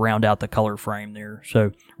 to round out the color frame there.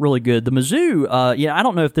 So really good. The Mizzou, I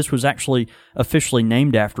don't know if this was actually officially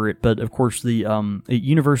named after it, but of course the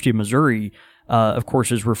University of Missouri. Of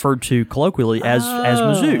course, is referred to colloquially as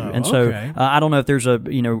Mizzou, and so I don't know if there's a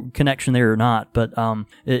connection there or not, but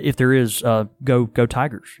if there is, go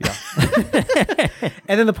Tigers! Yeah.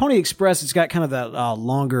 And then the Pony Express, it's got kind of that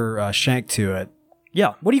longer shank to it.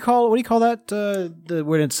 Yeah. What do you call that?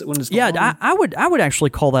 When it's yeah, I would actually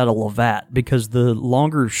call that a Lavatt because the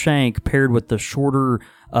longer shank paired with the shorter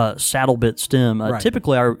saddle bit stem.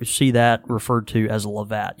 Typically, I see that referred to as a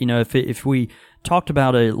Lavatt. If we talked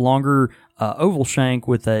about a longer oval shank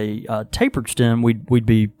with a tapered stem, we'd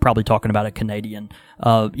be probably talking about a Canadian.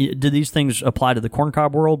 Do these things apply to the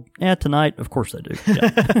corncob world? Yeah, tonight, of course they do.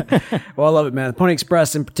 Yeah. Well, I love it, man. The Pony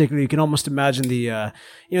Express, in particular, you can almost imagine the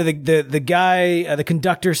guy, the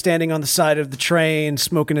conductor, standing on the side of the train,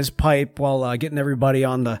 smoking his pipe while getting everybody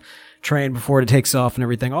on the train before it takes off and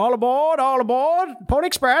everything. All aboard, Pony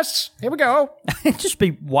Express. Here we go. Just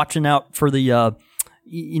be watching out for the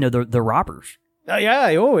robbers. Yeah.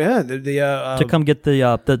 Oh, yeah. To come get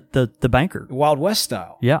the banker. Wild West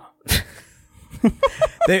style. Yeah.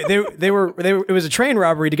 It was a train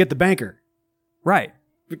robbery to get the banker. Right.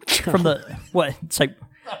 From what? It's like,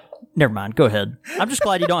 never mind. Go ahead. I'm just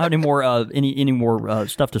glad you don't have any more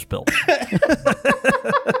stuff to spill.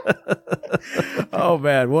 Oh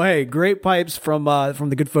man. Well, hey, great pipes from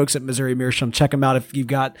the good folks at Missouri Meerschaum. Check them out if you've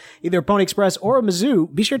got either a Pony Express or a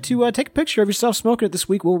Mizzou. Be sure to take a picture of yourself smoking it this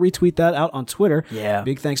week. We'll retweet that out on Twitter. Yeah.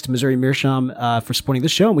 Big thanks to Missouri Meerschaum for supporting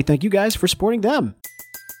this show, and we thank you guys for supporting them.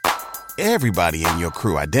 Everybody in your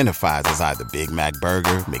crew identifies as either Big Mac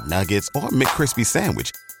Burger, McNuggets, or McCrispy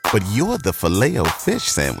Sandwich. But you're the Filet-O-Fish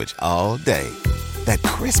Sandwich all day. That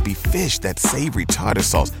crispy fish, that savory tartar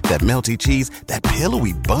sauce, that melty cheese, that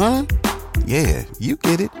pillowy bun. Yeah, you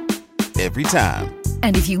get it. Every time.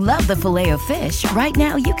 And if you love the Filet-O-Fish, right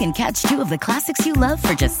now you can catch 2 of the classics you love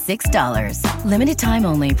for just $6. Limited time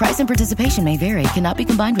only. Price and participation may vary. Cannot be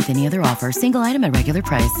combined with any other offer. Single item at regular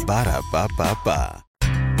price. Ba-da-ba-ba-ba.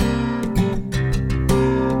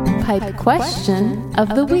 Pipe question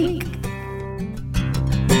of the week.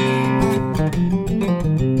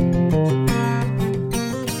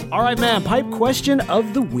 All right, man. Pipe question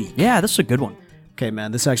of the week. Yeah, this is a good one. Okay,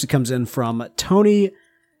 man. This actually comes in from Tony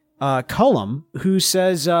Cullum, who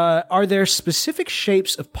says, are there specific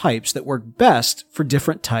shapes of pipes that work best for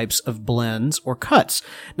different types of blends or cuts?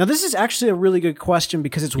 Now, this is actually a really good question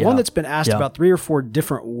because it's one that's been asked about 3 or 4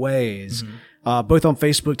 different ways, both on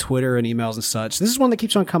Facebook, Twitter, and emails and such. This is one that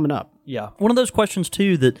keeps on coming up. Yeah. One of those questions,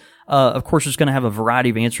 too, that, of course, is going to have a variety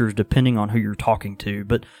of answers depending on who you're talking to.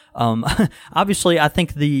 But obviously, I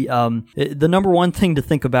think the number one thing to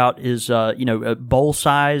think about is, bowl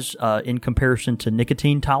size in comparison to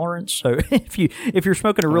nicotine tolerance. So if you're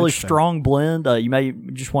smoking a really strong blend, you may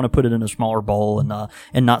just want to put it in a smaller bowl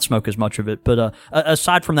and not smoke as much of it. But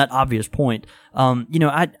aside from that obvious point,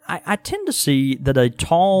 I tend to see that a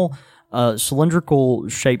tall cylindrical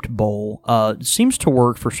shaped bowl seems to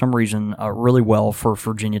work for some reason really well for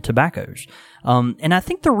Virginia tobaccos. And I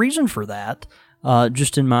think the reason for that,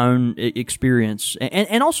 just in my own experience,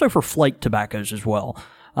 and also for flake tobaccos as well.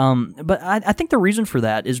 But I think the reason for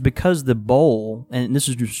that is because the bowl, and this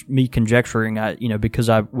is just me conjecturing, because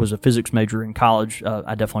I was a physics major in college,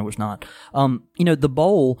 I definitely was not. The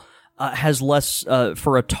bowl has less,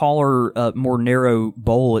 for a taller, more narrow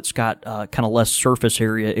bowl, it's got kind of less surface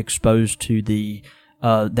area exposed to the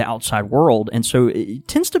outside world. And so it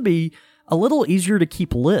tends to be a little easier to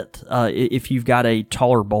keep lit if you've got a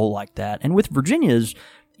taller bowl like that. And with Virginias,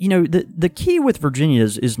 the key with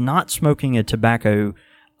Virginias is not smoking a tobacco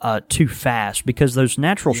too fast because those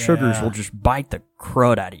natural sugars will just bite the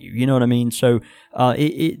crud out of you. You know what I mean? So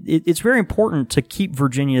it's very important to keep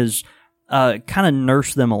Virginias kind of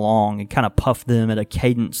nurse them along and kind of puff them at a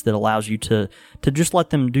cadence that allows you to just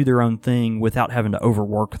let them do their own thing without having to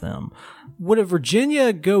overwork them. Would a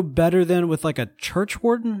Virginia go better than with like a church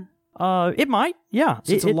warden? It might, yeah.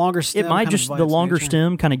 So it's a longer stem. It might just, the longer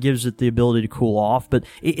stem kind of gives it the ability to cool off, but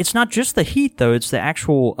it's not just the heat though. It's the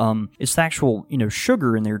actual,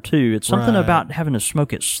 sugar in there too. It's something about having to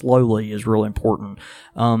smoke it slowly is really important.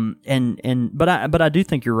 But I do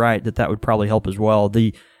think you're right that would probably help as well.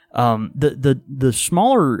 The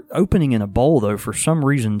smaller opening in a bowl though, for some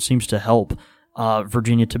reason seems to help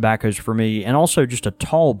Virginia tobaccos for me, and also just a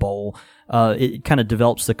tall bowl. It kind of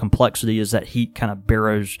develops the complexity as that heat kind of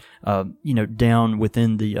barrows, down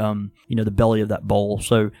within the, the belly of that bowl.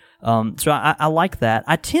 So I like that.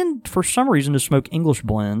 I tend, for some reason, to smoke English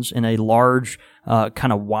blends in a large,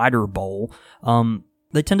 kind of wider bowl.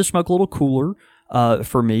 They tend to smoke a little cooler.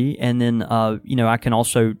 For me, and then I can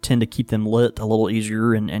also tend to keep them lit a little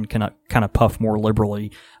easier and kind of puff more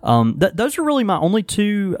liberally. Those are really my only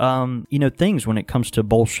two things when it comes to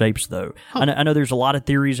bowl shapes, though. I know there's a lot of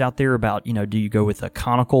theories out there about do you go with a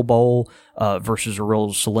conical bowl versus a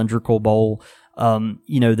real cylindrical bowl.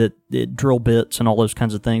 That drill bits and all those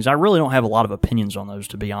kinds of things. I really don't have a lot of opinions on those,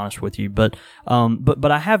 to be honest with you. But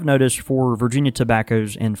I have noticed for Virginia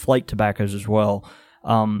tobaccos and flake tobaccos as well.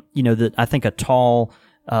 That I think a tall,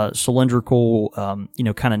 cylindrical,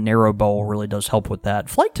 kind of narrow bowl really does help with that.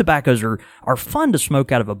 Flake tobaccos are fun to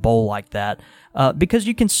smoke out of a bowl like that, because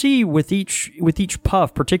you can see with each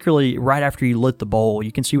puff, particularly right after you lit the bowl,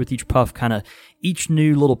 you can see with each puff kind of each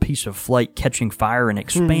new little piece of flake catching fire and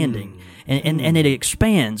expanding, and it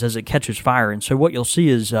expands as it catches fire. And so what you'll see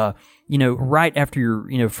is, right after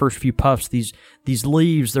your, first few puffs, these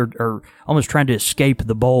leaves are almost trying to escape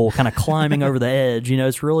the bowl, kind of climbing over the edge.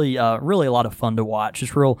 It's really a lot of fun to watch.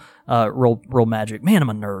 It's real magic. Man, I'm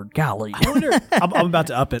a nerd. Golly. I wonder, I'm about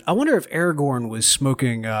to up it. I wonder if Aragorn was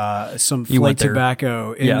smoking some flake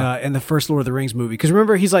tobacco in the first Lord of the Rings movie. Because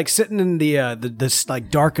remember, he's like sitting in this like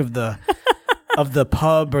dark of the of the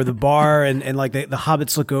pub or the bar, and like the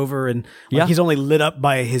hobbits look over, and like he's only lit up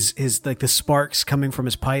by his like the sparks coming from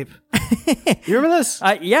his pipe. You remember this?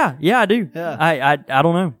 Yeah, I do. Yeah. I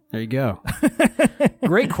don't know. There you go.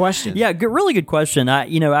 Great question. Yeah, really good question.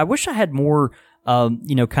 I wish I had more kind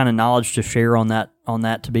of knowledge to share on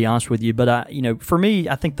that, to be honest with you. But for me,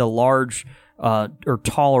 I think the large or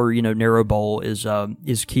taller, narrow bowl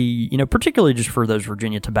is key, particularly just for those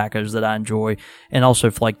Virginia tobaccos that I enjoy, and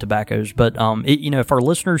also flake tobaccos. But if our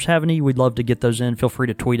listeners have any, we'd love to get those in. Feel free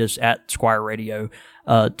to tweet us at Squire Radio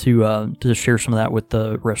to share some of that with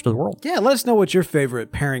the rest of the world. Yeah, let us know what your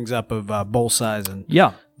favorite pairings up of bowl size and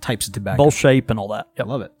types of tobacco, bowl shape, and all that. Yep.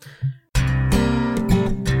 Love it.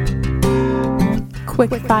 Quick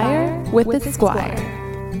Fire with the Squire.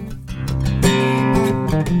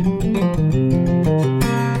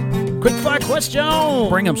 Quick fire question.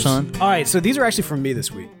 Bring them, son. All right, so these are actually from me this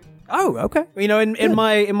week. Oh, okay. In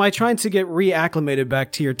my trying to get reacclimated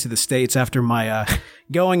back here to the States after my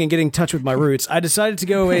going and getting in touch with my roots, I decided to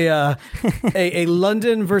go a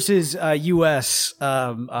London versus US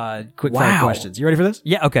quick fire questions. You ready for this?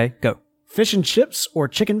 Yeah. Okay. Go. Fish and chips or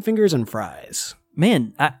chicken fingers and fries?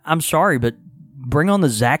 Man, I'm sorry, but bring on the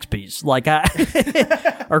Zaxby's, like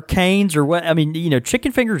or Cane's or what. I mean,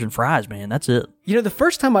 chicken fingers and fries, man. That's it. The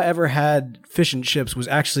first time I ever had fish and chips was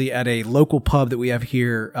actually at a local pub that we have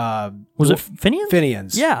here. Was it Finian's?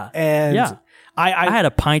 Finian's. Yeah. And yeah. I had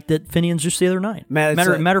a pint at Finian's just the other night.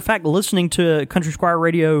 Matter of fact, listening to Country Squire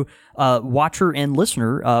Radio watcher and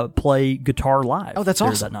listener play guitar live. Oh, that's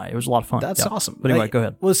awesome. That night. It was a lot of fun. That's awesome. But anyway, go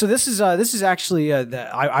ahead. Well, so this is actually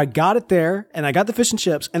I got it there, and I got the fish and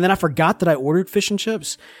chips, and then I forgot that I ordered fish and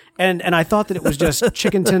chips, and I thought that it was just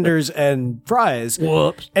chicken tenders and fries.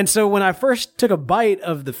 Whoops. And so when I first took a bite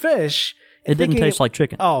of the fish, it didn't taste like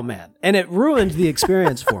chicken. Oh man, and it ruined the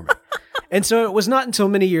experience for me. And so it was not until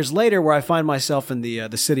many years later where I find myself in the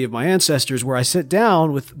city of my ancestors, where I sit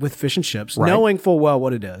down with fish and chips, knowing full well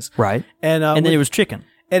what it is. Right. And then it was chicken.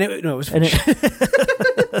 And it was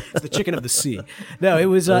it's the chicken of the sea. No, it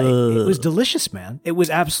was delicious, man. It was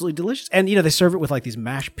absolutely delicious. And they serve it with like these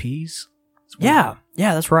mashed peas. Yeah,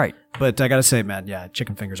 that's right. But I gotta say, man, yeah,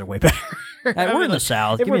 chicken fingers are way better. We're in the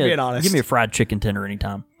South. If we're being honest. Give me a fried chicken tender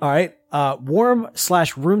anytime. All right.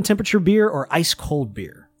 Warm/room temperature beer or ice cold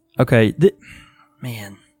beer? Okay,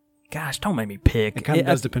 man, gosh, don't make me pick. It kind of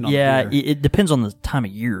does depend on the beer. Yeah, it depends on the time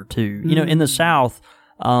of year too. In the South,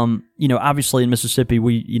 obviously in Mississippi,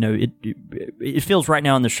 it feels right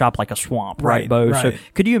now in the shop like a swamp, right, Bo? Right. So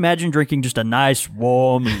could you imagine drinking just a nice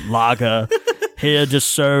warm lager here,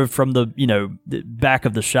 just served from the the back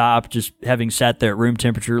of the shop, just having sat there at room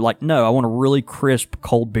temperature? Like, no, I want a really crisp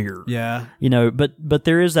cold beer. Yeah. But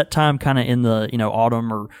there is that time kind of in the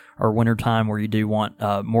autumn or winter time where you do want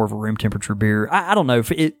more of a room temperature beer. I don't know.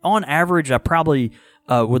 On average, I probably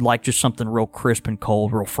would like just something real crisp and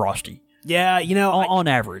cold, real frosty. Yeah, on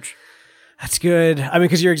average. That's good. I mean,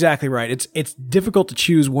 because you're exactly right. It's difficult to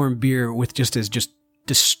choose warm beer with just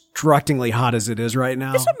destructingly hot as it is right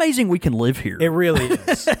now. It's amazing we can live here. It really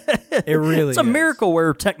is. It really It's a miracle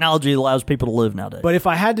where technology allows people to live nowadays. But if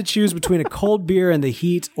I had to choose between a cold beer in the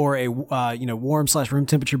heat or a warm/room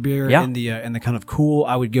temperature beer in the kind of cool,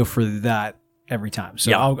 I would go for that every time.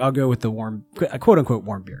 So I'll go with the warm, quote unquote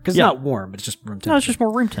warm beer, because it's not warm, but it's just room temperature. No, it's just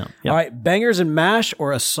more room temp. All right, bangers and mash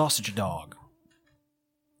or a sausage dog?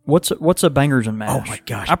 What's a bangers and mash? Oh my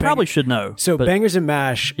gosh, I probably should know. So bangers and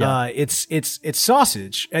mash, it's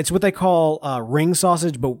sausage. It's what they call ring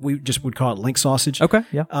sausage, but we just would call it link sausage. Okay,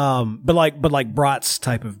 yeah. But like brats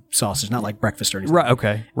type of sausage, not like breakfast or anything. Right.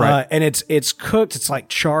 Okay. Right. And it's cooked. It's like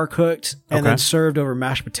char cooked, and then served over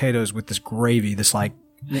mashed potatoes with this gravy. This like.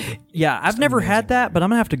 Yeah, I've never had that, but I'm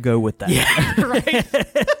gonna have to go with that. Yeah,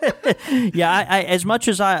 right. Yeah, I as much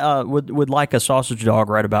as I would like a sausage dog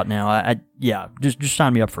right about now, just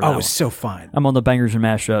sign me up for that. Oh, it's so fun. I'm on the bangers and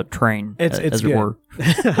mash train, it's as good. it were.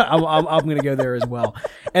 I'm gonna go there as well.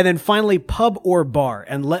 And then finally, pub or bar,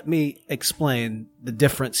 and let me explain the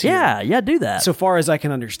difference here. Yeah, do that. So far as I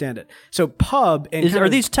can understand it. So pub and are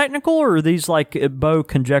these technical or are these like Bo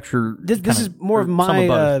conjecture? This is more of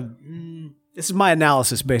my. This is my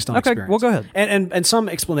analysis based on experience. Well, go ahead. And some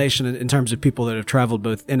explanation in terms of people that have traveled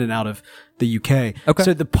both in and out of the UK. Okay.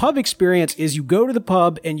 So the pub experience is you go to the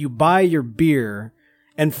pub and you buy your beer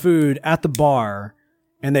and food at the bar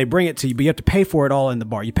and they bring it to you, but you have to pay for it all in the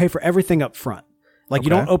bar. You pay for everything up front. Like you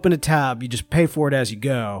don't open a tab, you just pay for it as you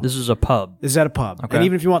go. This is a pub. This is at a pub. Okay. And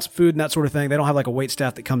even if you want some food and that sort of thing, they don't have like a wait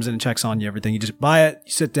staff that comes in and checks on you, everything. You just buy it,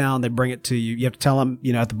 you sit down, they bring it to you. You have to tell them,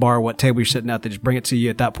 at the bar what table you're sitting at. They just bring it to you.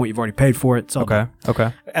 At that point, you've already paid for it. It's all done.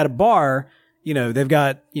 Okay. At a bar, they've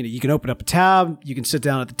got, you can open up a tab, you can sit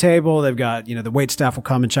down at the table. They've got, the wait staff will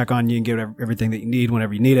come and check on you and give everything that you need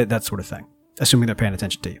whenever you need it, that sort of thing. Assuming they're paying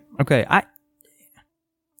attention to you. Okay.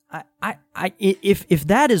 If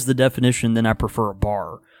that is the definition, then I prefer a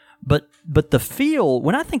bar. But the feel,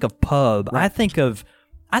 when I think of pub, right. I think of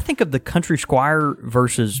the Country Squire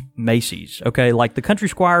versus Macy's. Okay, like the Country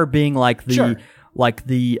Squire being like the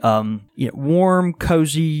warm,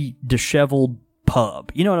 cozy, disheveled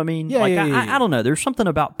pub. You know what I mean? Yeah, I don't know. There's something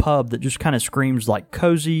about pub that just kind of screams like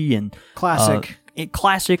cozy and classic,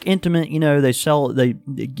 intimate. They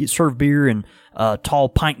serve beer in tall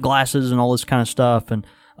pint glasses and all this kind of stuff and.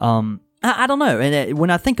 I don't know. And when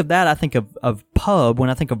I think of that, I think of pub. When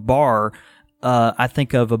I think of bar, I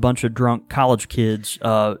think of a bunch of drunk college kids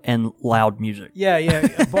and loud music. Yeah.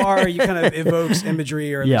 A bar, you kind of evokes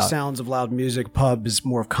imagery or the sounds of loud music. Pub is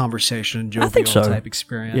more of conversation, jovial type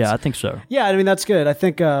experience. Yeah, I think so. Yeah, I mean, that's good. I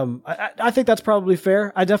think I think that's probably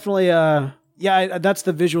fair. I definitely, that's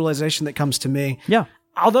the visualization that comes to me. Yeah.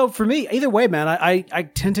 Although for me, either way, man, I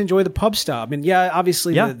tend to enjoy the pub style. I mean,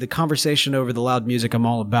 obviously the conversation over the loud music I'm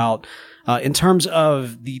all about. In terms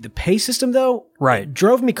of the pay system, though, right, it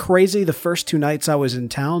drove me crazy the first 2 nights I was in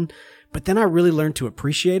town, but then I really learned to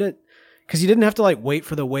appreciate it Because you didn't have to like wait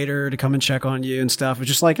for the waiter to come and check on you and stuff. It's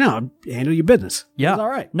just like, no, handle your business. Yeah. It's all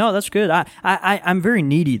right. No, that's good. I'm very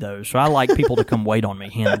needy though, so I like people to come wait on me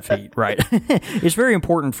hand and feet. Right. It's very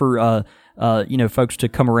important for folks to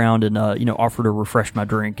come around and offer to refresh my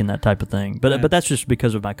drink and that type of thing. But that's just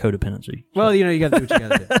because of my codependency. Well, you got to do what you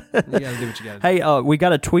got to do. You got to do what you got to do. Hey, we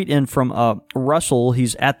got a tweet in from Russell.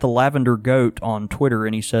 He's at the Lavender Goat on Twitter,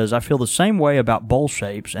 and he says, "I feel the same way about bowl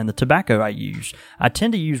shapes and the tobacco I use. I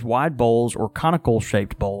tend to use wide bowls or conical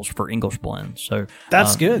shaped bowls for English blends." So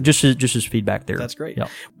that's good. Just his feedback there. That's great. Yep.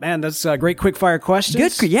 Man, that's great quick fire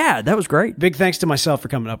questions. Good. Yeah, that was great. Big thanks to myself for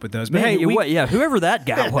coming up with those. But Man, hey, whoever that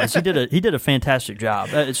guy was, he did a fantastic job.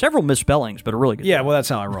 Several misspellings, but a really good job. Well, that's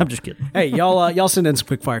how I roll. I'm just kidding. Hey, y'all send in some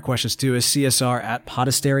quick fire questions to us,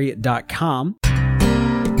 csr@podastery.com.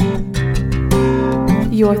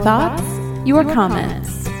 Your thoughts, your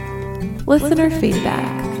comments, listener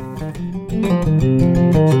feedback.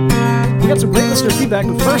 We got some great listener feedback,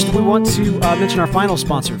 but first we want to mention our final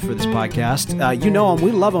sponsor for this podcast. You know them,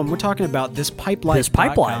 we love them. We're talking about ThisPipeLife.com. This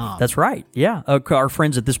Pipe Life, that's right. Yeah, our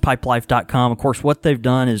friends at ThisPipeLife.com. Of course, what they've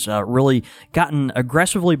done is really gotten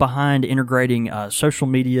aggressively behind integrating social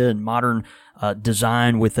media and modern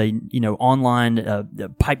design with a online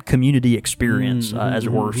pipe community experience, as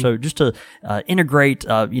it were. So just to integrate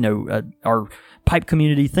our pipe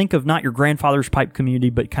community. Think of not your grandfather's pipe community,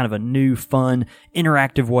 but kind of a new, fun,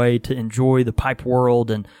 interactive way to enjoy the pipe world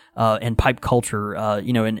and pipe culture.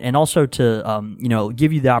 And also to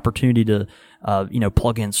give you the opportunity to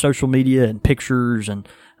plug in social media and pictures and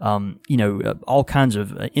all kinds of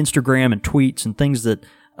Instagram and tweets and things that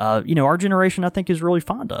our generation I think is really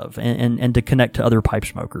fond of, and to connect to other pipe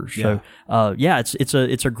smokers. Yeah. So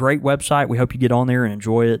it's a great website. We hope you get on there and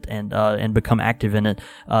enjoy it and become active in it.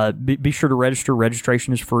 Be sure to register.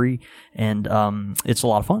 Registration is free, and it's a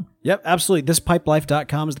lot of fun. Yep, absolutely.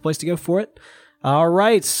 ThisPipeLife.com is the place to go for it. All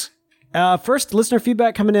right. First listener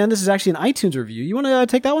feedback coming in. This is actually an iTunes review. You want to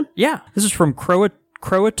take that one? Yeah. This is from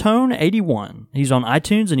Croatone81. He's on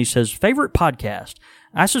iTunes and he says, "Favorite podcast.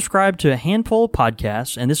 I subscribe to a handful of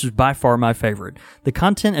podcasts, and this is by far my favorite. The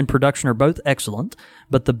content and production are both excellent,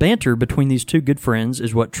 but the banter between these two good friends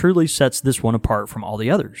is what truly sets this one apart from all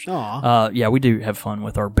the others." Yeah, we do have fun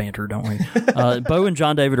with our banter, don't we? Bo and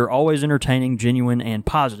John David are always entertaining, genuine, and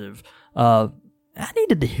positive. I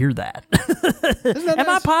needed to hear that. Am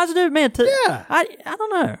I positive, man? Yeah. I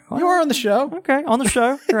don't know. You are on the show. Okay, on the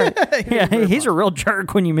show. Right. Yeah, he's a real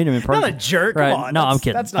jerk when you meet him in person. Not a jerk. Right. Come on. No, I'm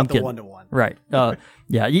kidding. That's not I'm the kidding. one-to-one. Right.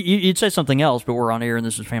 Yeah, you'd say something else, but we're on air and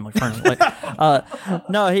this is family friendly.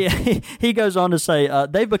 No, he goes on to say,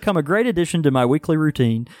 "They've become a great addition to my weekly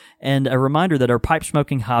routine and a reminder that our pipe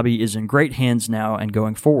smoking hobby is in great hands now and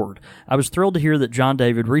going forward. I was thrilled to hear that John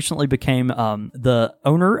David recently became the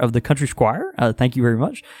owner of the Country Squire. Thank you very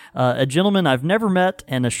much. A gentleman I've never met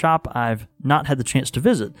and a shop I've not had the chance to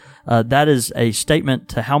visit. That is a statement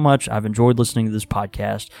to how much I've enjoyed listening to this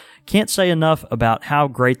podcast. Can't say enough about how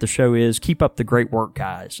great the show is. Keep up the great work,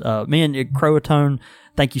 guys." Man, Croatone,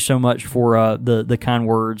 thank you so much for the kind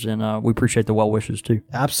words, and we appreciate the well wishes too.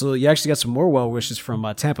 Absolutely. You actually got some more well wishes from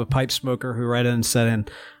Tampa Pipe Smoker, who right in and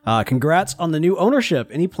said, "Congrats on the new ownership.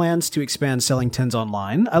 Any plans to expand selling tins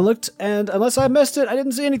online? I looked, and unless I missed it, I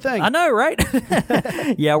didn't see anything." I know, right?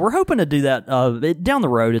 Yeah, we're hoping to do that down the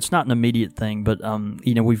road. It's not an immediate thing, but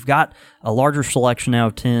we've got a larger selection now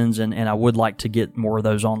of tins, and I would like to get more of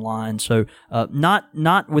those online. So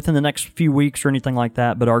not within the next few weeks or anything like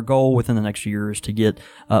that, but our goal within the next year is to get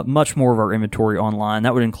much more of our inventory online.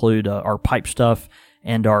 That would include our pipe stuff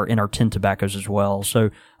and our tin tobaccos as well. So,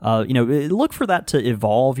 look for that to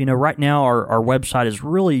evolve. Right now our website is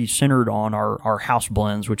really centered on our house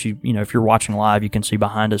blends, which if you're watching live, you can see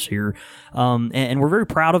behind us here. And we're very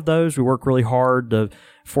proud of those. We work really hard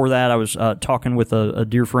for that. I was talking with a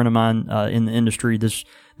dear friend of mine in the industry this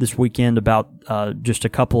weekend about just a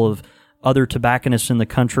couple of other tobacconists in the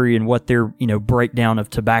country and what their breakdown of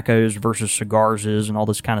tobaccos versus cigars is and all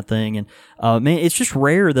this kind of thing. And man, it's just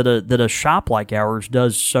rare that a shop like ours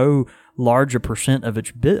does so large a percent of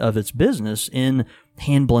its business in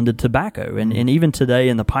hand blended tobacco. And even today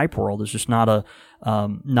in the pipe world, it's just not a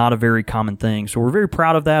very common thing. So we're very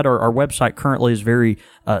proud of that. Our website currently is very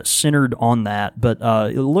centered on that, but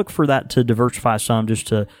look for that to diversify some, just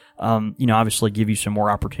to obviously give you some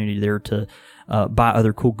more opportunity there to buy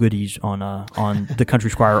other cool goodies on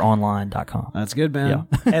thecountrysquireonline.com. That's good, man.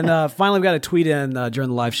 Yeah. And finally, we got a tweet in during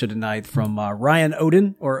the live show tonight from Ryan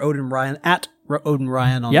Odin, or Odin Ryan, at Odin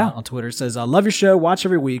Ryan on Twitter says, I love your show. Watch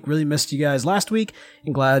every week. Really missed you guys last week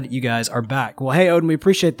and glad you guys are back. Well, hey, Odin, we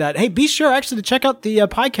appreciate that. Hey, be sure actually to check out the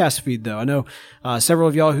podcast feed, though. I know several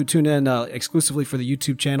of y'all who tune in exclusively for the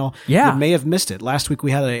YouTube channel may have missed it. Last week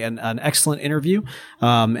we had an excellent interview,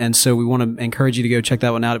 and so we want to encourage you to go check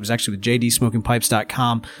that one out. It was actually with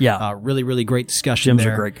jdsmokingpipes.com. Yeah. Really, really great discussion. Jim's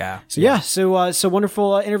there. a great guy. So so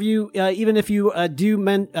wonderful interview. Even if you do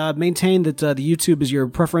maintain that the YouTube is your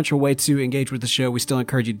preferential way to engage with the show, we still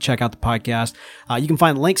encourage you to check out the podcast. You can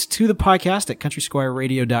find links to the podcast at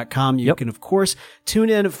countrysquireradio.com. You can, of course, tune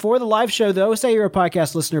in for the live show, though. Say you're a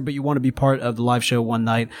podcast listener, but you want to be part of the live show one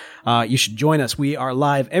night. You should join us. We are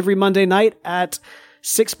live every Monday night at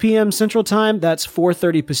 6 p.m. Central Time. That's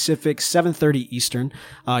 4:30 Pacific, 7:30 Eastern.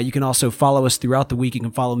 You can also follow us throughout the week. You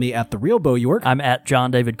can follow me at The Real Bo York. I'm at John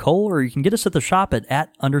David Cole, or you can get us at the shop at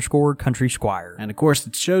 _Country Squire. And of course,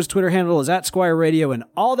 the show's Twitter handle is at Squire Radio, and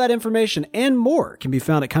all that information and more can be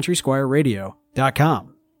found at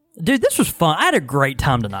countrysquireradio.com. Dude, this was fun. I had a great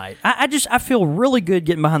time tonight. I feel really good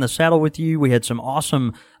getting behind the saddle with you. We had some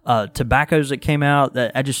awesome tobaccos that came out.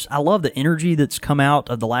 I love the energy that's come out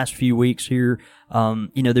of the last few weeks here.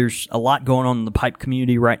 There's a lot going on in the pipe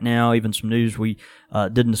community right now. Even some news we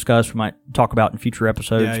didn't discuss. We might talk about in future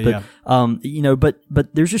episodes. But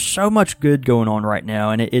there's just so much good going on right now,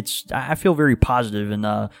 and I feel very positive. And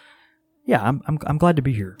I'm glad to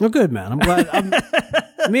be here. Well, good, man. I'm glad.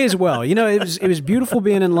 Me as well. It was beautiful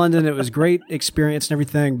being in London. It was great experience and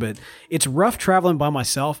everything, but it's rough traveling by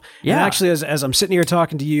myself. Yeah. And actually, as I'm sitting here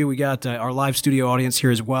talking to you, we got our live studio audience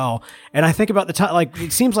here as well. And I think about the time, like,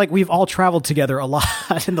 it seems like we've all traveled together a lot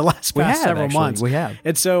in the past several months. We have.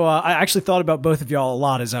 And so I actually thought about both of y'all a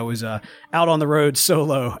lot as I was out on the road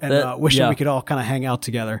solo and wishing we could all kind of hang out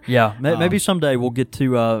together. Yeah. Maybe someday we'll get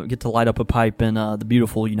to light up a pipe in the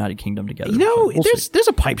beautiful United Kingdom together. There's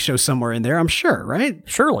a pipe show somewhere in there, I'm sure, right?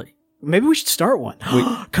 Surely. Maybe we should start one.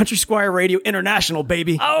 Country Squire Radio International,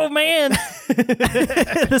 baby. Oh, man.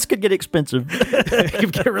 This could get expensive. It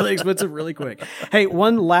could get really expensive really quick. Hey,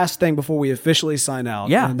 one last thing before we officially sign out.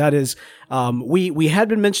 Yeah. And that is, we had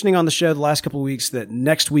been mentioning on the show the last couple of weeks that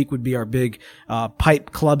next week would be our big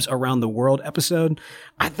Pipe Clubs Around the World episode.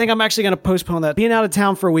 I think I'm actually going to postpone that. Being out of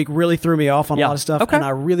town for a week really threw me off on a lot of stuff, and I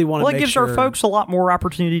really want to make sure. Well, it gives our folks a lot more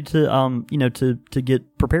opportunity to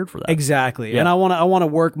get prepared for that. Exactly. Yeah. And I want to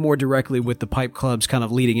work more directly with the pipe clubs kind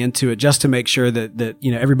of leading into it, just to make sure that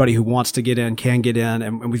everybody who wants to get in can get in,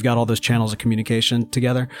 and we've got all those channels of communication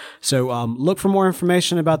together. So look for more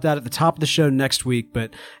information about that at the top of the show next week.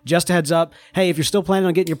 But just a heads up, hey, if you're still planning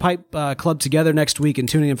on getting your pipe club together next week and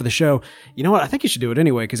tuning in for the show, you know what? I think you should do it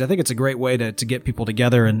anyway, because I think it's a great way to get people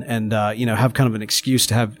together and have kind of an excuse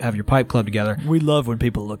to have your pipe club together. We love when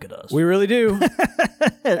people look at us. We really do.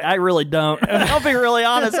 I really don't. I'll be really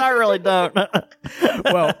honest. I really don't.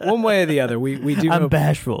 Well, one way or the other, we do. I'm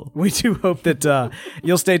bashful. We do hope that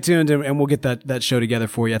you'll stay tuned and we'll get that show together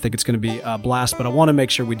for you. I think it's going to be a blast, but I want to make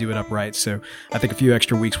sure we do it upright. So I think a few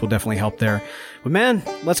extra weeks will definitely help there. But man,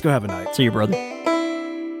 let's go have a night. See you, brother.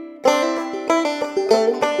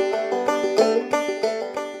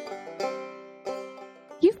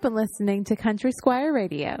 You've been listening to Country Squire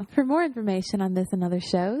Radio. For more information on this and other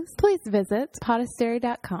shows, please visit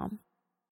podastery.com.